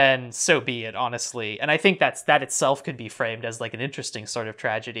 then so be it, honestly. And I think that itself could be framed as like an interesting sort of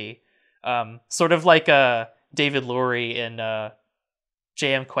tragedy, sort of like a David Lurie in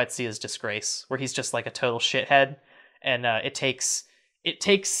J.M. Quetzia's Disgrace, where he's just like a total shithead, and it takes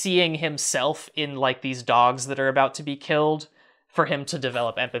seeing himself in like these dogs that are about to be killed for him to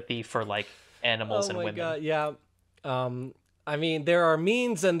develop empathy for like animals and women. God, yeah. I mean, there are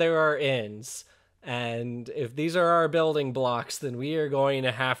means and there are ends, and if these are our building blocks, then we are going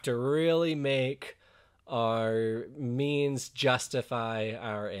to have to really make our means justify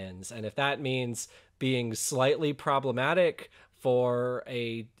our ends. And if that means being slightly problematic for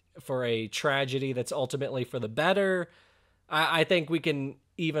a tragedy that's ultimately for the better, I think we can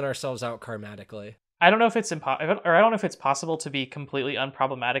even ourselves out karmatically. I don't know if it's I don't know if it's possible to be completely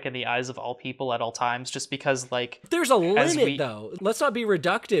unproblematic in the eyes of all people at all times, just because like there's a limit though. Let's not be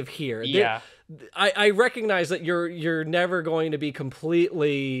reductive here. Yeah, I recognize that you're never going to be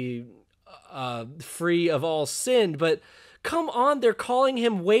completely free of all sin, but come on, they're calling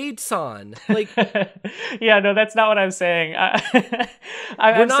him Wade-san. Like, yeah, no, that's not what I'm saying.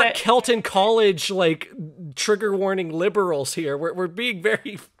 We're not Kelton College, like, trigger warning liberals here. We're being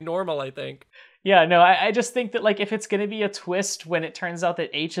very normal, I think. Yeah, no, I just think that, like, if it's gonna be a twist when it turns out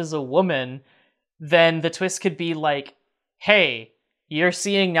that H is a woman, then the twist could be like, hey, you're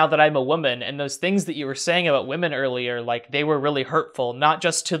seeing now that I'm a woman, and those things that you were saying about women earlier, like, they were really hurtful, not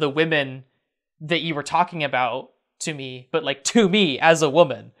just to the women that you were talking about to me, but, like, to me as a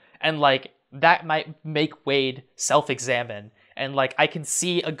woman. And, like, that might make Wade self-examine. And, like, I can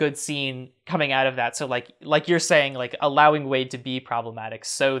see a good scene coming out of that. So, like you're saying, like, allowing Wade to be problematic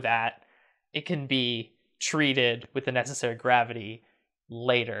so that it can be treated with the necessary gravity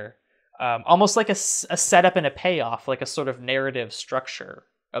later. Almost like a setup and a payoff, like a sort of narrative structure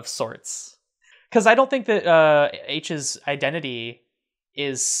of sorts. Because I don't think that H's identity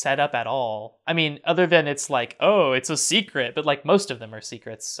is set up at all. I mean, other than it's like, oh, it's a secret, but like most of them are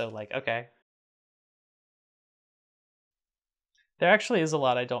secrets, so like, okay. There actually is a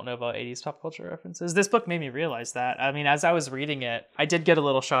lot I don't know about 80s pop culture references. This book made me realize that. I mean, as I was reading it, I did get a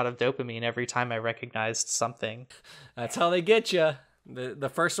little shot of dopamine every time I recognized something. That's how they get you. The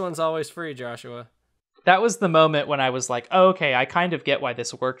first one's always free, Joshua. That was the moment when I was like, oh, okay, I kind of get why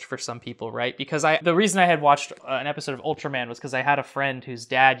this worked for some people, right? Because the reason I had watched an episode of Ultraman was because I had a friend whose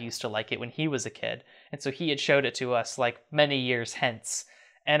dad used to like it when he was a kid. And so he had showed it to us like many years hence.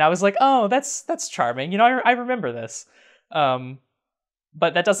 And I was like, oh, that's charming. You know, I remember this.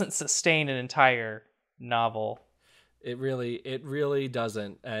 But that doesn't sustain an entire novel. It really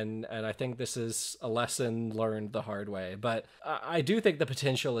doesn't, and I think this is a lesson learned the hard way. But I do think the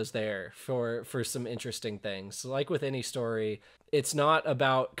potential is there for some interesting things. Like with any story, it's not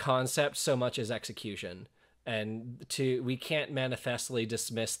about concept so much as execution. And we can't manifestly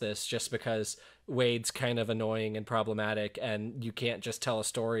dismiss this just because Wade's kind of annoying and problematic, and you can't just tell a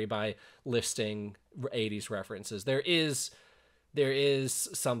story by listing 80s references. There is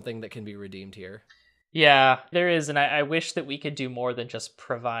something that can be redeemed here. Yeah, there is, and I wish that we could do more than just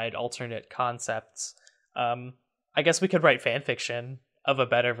provide alternate concepts. I guess we could write fan fiction of a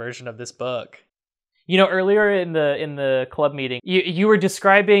better version of this book. You know, earlier in the club meeting, you were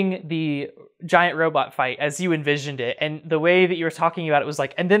describing the giant robot fight as you envisioned it, and the way that you were talking about it was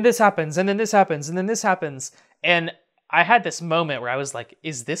like, and then this happens, and then this happens, and then this happens, and I had this moment where I was like,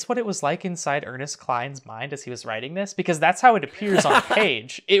 is this what it was like inside Ernest Kline's mind as he was writing this? Because that's how it appears on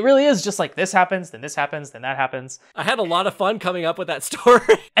page. It really is just like, this happens, then that happens. I had a lot of fun coming up with that story.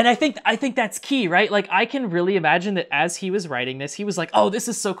 And I think that's key, right? Like, I can really imagine that as he was writing this, he was like, oh, this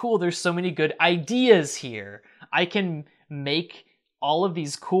is so cool. There's so many good ideas here. I can make all of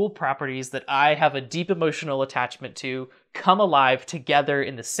these cool properties that I have a deep emotional attachment to come alive together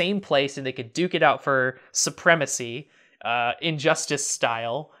in the same place, and they could duke it out for supremacy. Injustice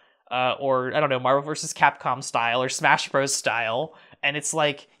style, or I don't know, Marvel vs. Capcom style, or Smash Bros. Style. And it's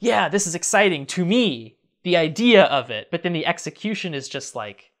like, yeah, this is exciting to me, the idea of it. But then the execution is just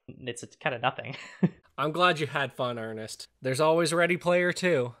like, it's kind of nothing. I'm glad you had fun, Ernest. There's always Ready Player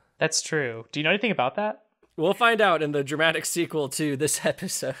 2. That's true. Do you know anything about that? We'll find out in the dramatic sequel to this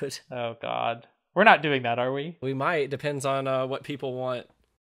episode. Oh, God. We're not doing that, are we? We might. Depends on what people want.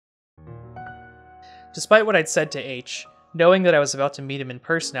 Despite what I'd said to H, knowing that I was about to meet him in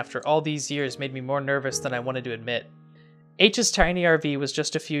person after all these years made me more nervous than I wanted to admit. H's tiny RV was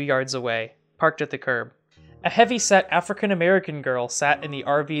just a few yards away, parked at the curb. A heavy-set African-American girl sat in the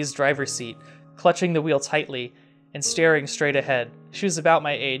RV's driver's seat, clutching the wheel tightly and staring straight ahead. She was about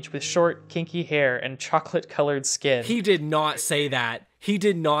my age, with short, kinky hair and chocolate-colored skin. He did not say that. He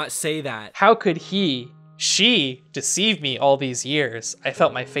did not say that. How could she deceived me all these years? I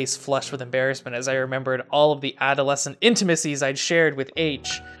felt my face flush with embarrassment as I remembered all of the adolescent intimacies I'd shared with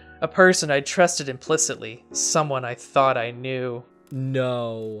H, a person I'd trusted implicitly, someone I thought I knew.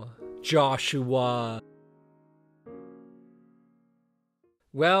 No, Joshua.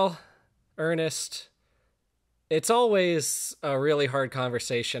 Well, Ernest, it's always a really hard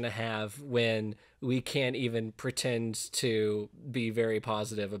conversation to have when we can't even pretend to be very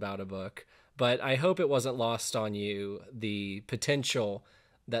positive about a book. But I hope it wasn't lost on you the potential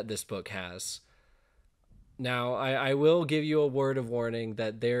that this book has. Now, I will give you a word of warning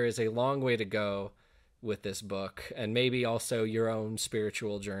that there is a long way to go with this book, and maybe also your own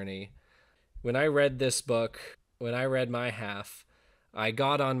spiritual journey. When I read this book, when I read my half, I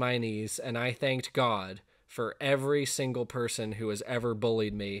got on my knees and I thanked God for every single person who has ever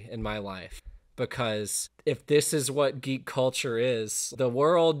bullied me in my life. Because if this is what geek culture is, the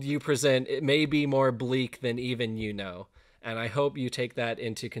world you present, it may be more bleak than even you know. And I hope you take that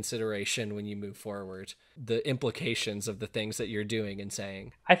into consideration when you move forward. The implications of the things that you're doing and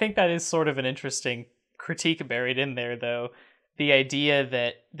saying. I think that is sort of an interesting critique buried in there, though. The idea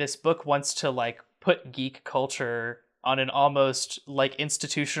that this book wants to, like, put geek culture on an almost like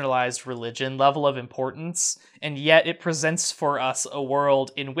institutionalized religion level of importance, and yet it presents for us a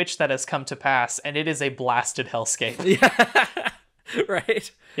world in which that has come to pass, and it is a blasted hellscape. Yeah. Right.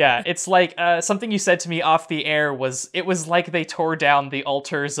 Yeah, it's like something you said to me off the air was it was like they tore down the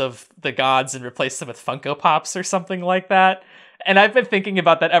altars of the gods and replaced them with Funko Pops or something like that. And I've been thinking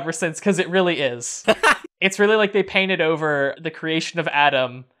about that ever since, because it really is. It's really like they painted over the creation of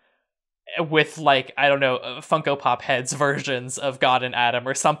Adam with, like, I don't know, Funko Pop heads versions of God and Adam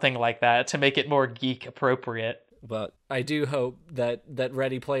or something like that to make it more geek appropriate. But I do hope that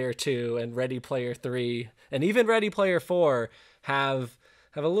Ready Player 2 and Ready Player 3 and even Ready Player 4 have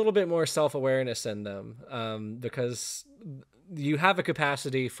a little bit more self-awareness in them, because you have a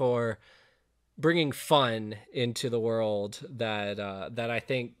capacity for bringing fun into the world that I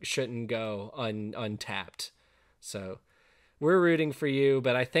think shouldn't go untapped. So we're rooting for you,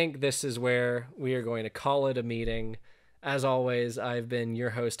 but I think this is where we are going to call it a meeting. As always, I've been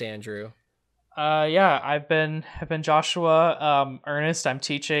your host, Andrew. Yeah, I've been Joshua. Ernest, I'm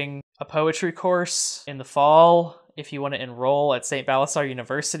teaching a poetry course in the fall. If you want to enroll at St. Balasar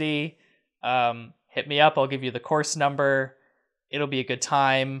University, hit me up. I'll give you the course number. It'll be a good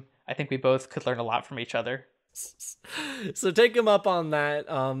time. I think we both could learn a lot from each other. So take him up on that.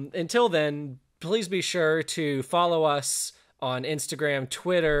 Until then, please be sure to follow us on Instagram,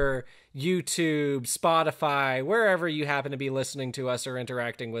 Twitter, YouTube, Spotify, wherever you happen to be listening to us or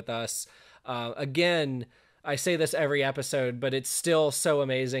interacting with us. Again, I say this every episode, but it's still so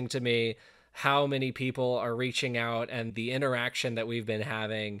amazing to me how many people are reaching out and the interaction that we've been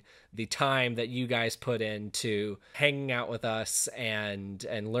having, the time that you guys put into hanging out with us and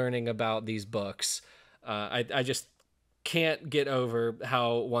learning about these books. I just can't get over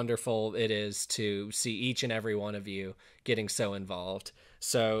how wonderful it is to see each and every one of you getting so involved.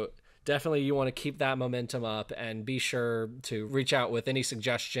 So definitely you want to keep that momentum up and be sure to reach out with any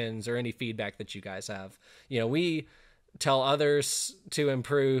suggestions or any feedback that you guys have. You know, we tell others to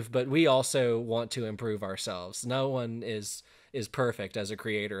improve, but we also want to improve ourselves. No one is perfect as a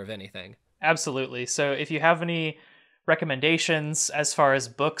creator of anything. Absolutely. So if you have any recommendations as far as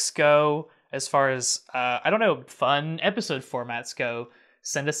books go, as far as, I don't know, fun episode formats go,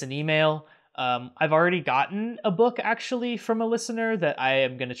 send us an email. I've already gotten a book actually from a listener that I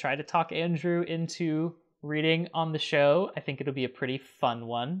am going to try to talk Andrew into reading on the show. I think it'll be a pretty fun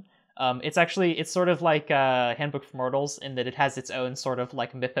one. It's sort of like Handbook for Mortals in that it has its own sort of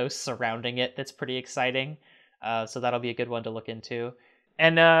like mythos surrounding it that's pretty exciting. So that'll be a good one to look into.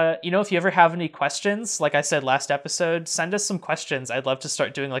 And, if you ever have any questions, like I said last episode, send us some questions. I'd love to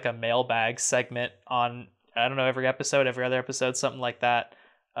start doing like a mailbag segment on, I don't know, every episode, every other episode, something like that.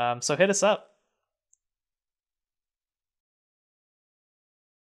 So hit us up.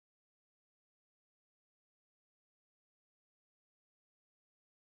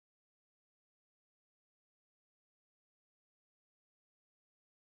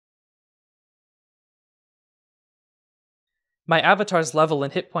 My avatar's level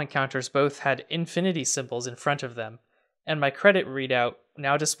and hit point counters both had infinity symbols in front of them, and my credit readout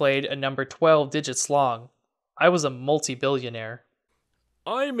now displayed a number 12 digits long. I was a multi-billionaire.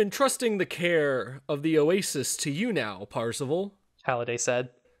 I'm entrusting the care of the OASIS to you now, Parzival, Halliday said.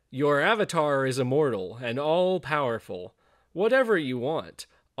 Your avatar is immortal and all-powerful. Whatever you want,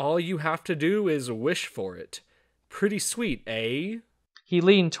 all you have to do is wish for it. Pretty sweet, eh? He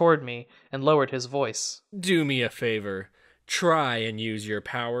leaned toward me and lowered his voice. Do me a favor. Try and use your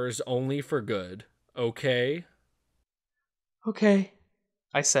powers only for good, okay? Okay,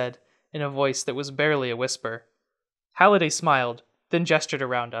 I said, in a voice that was barely a whisper. Halliday smiled, then gestured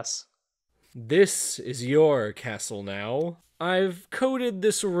around us. This is your castle now. I've coded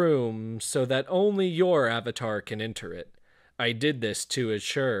this room so that only your avatar can enter it. I did this to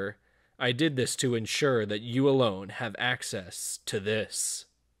ensure that you alone have access to this.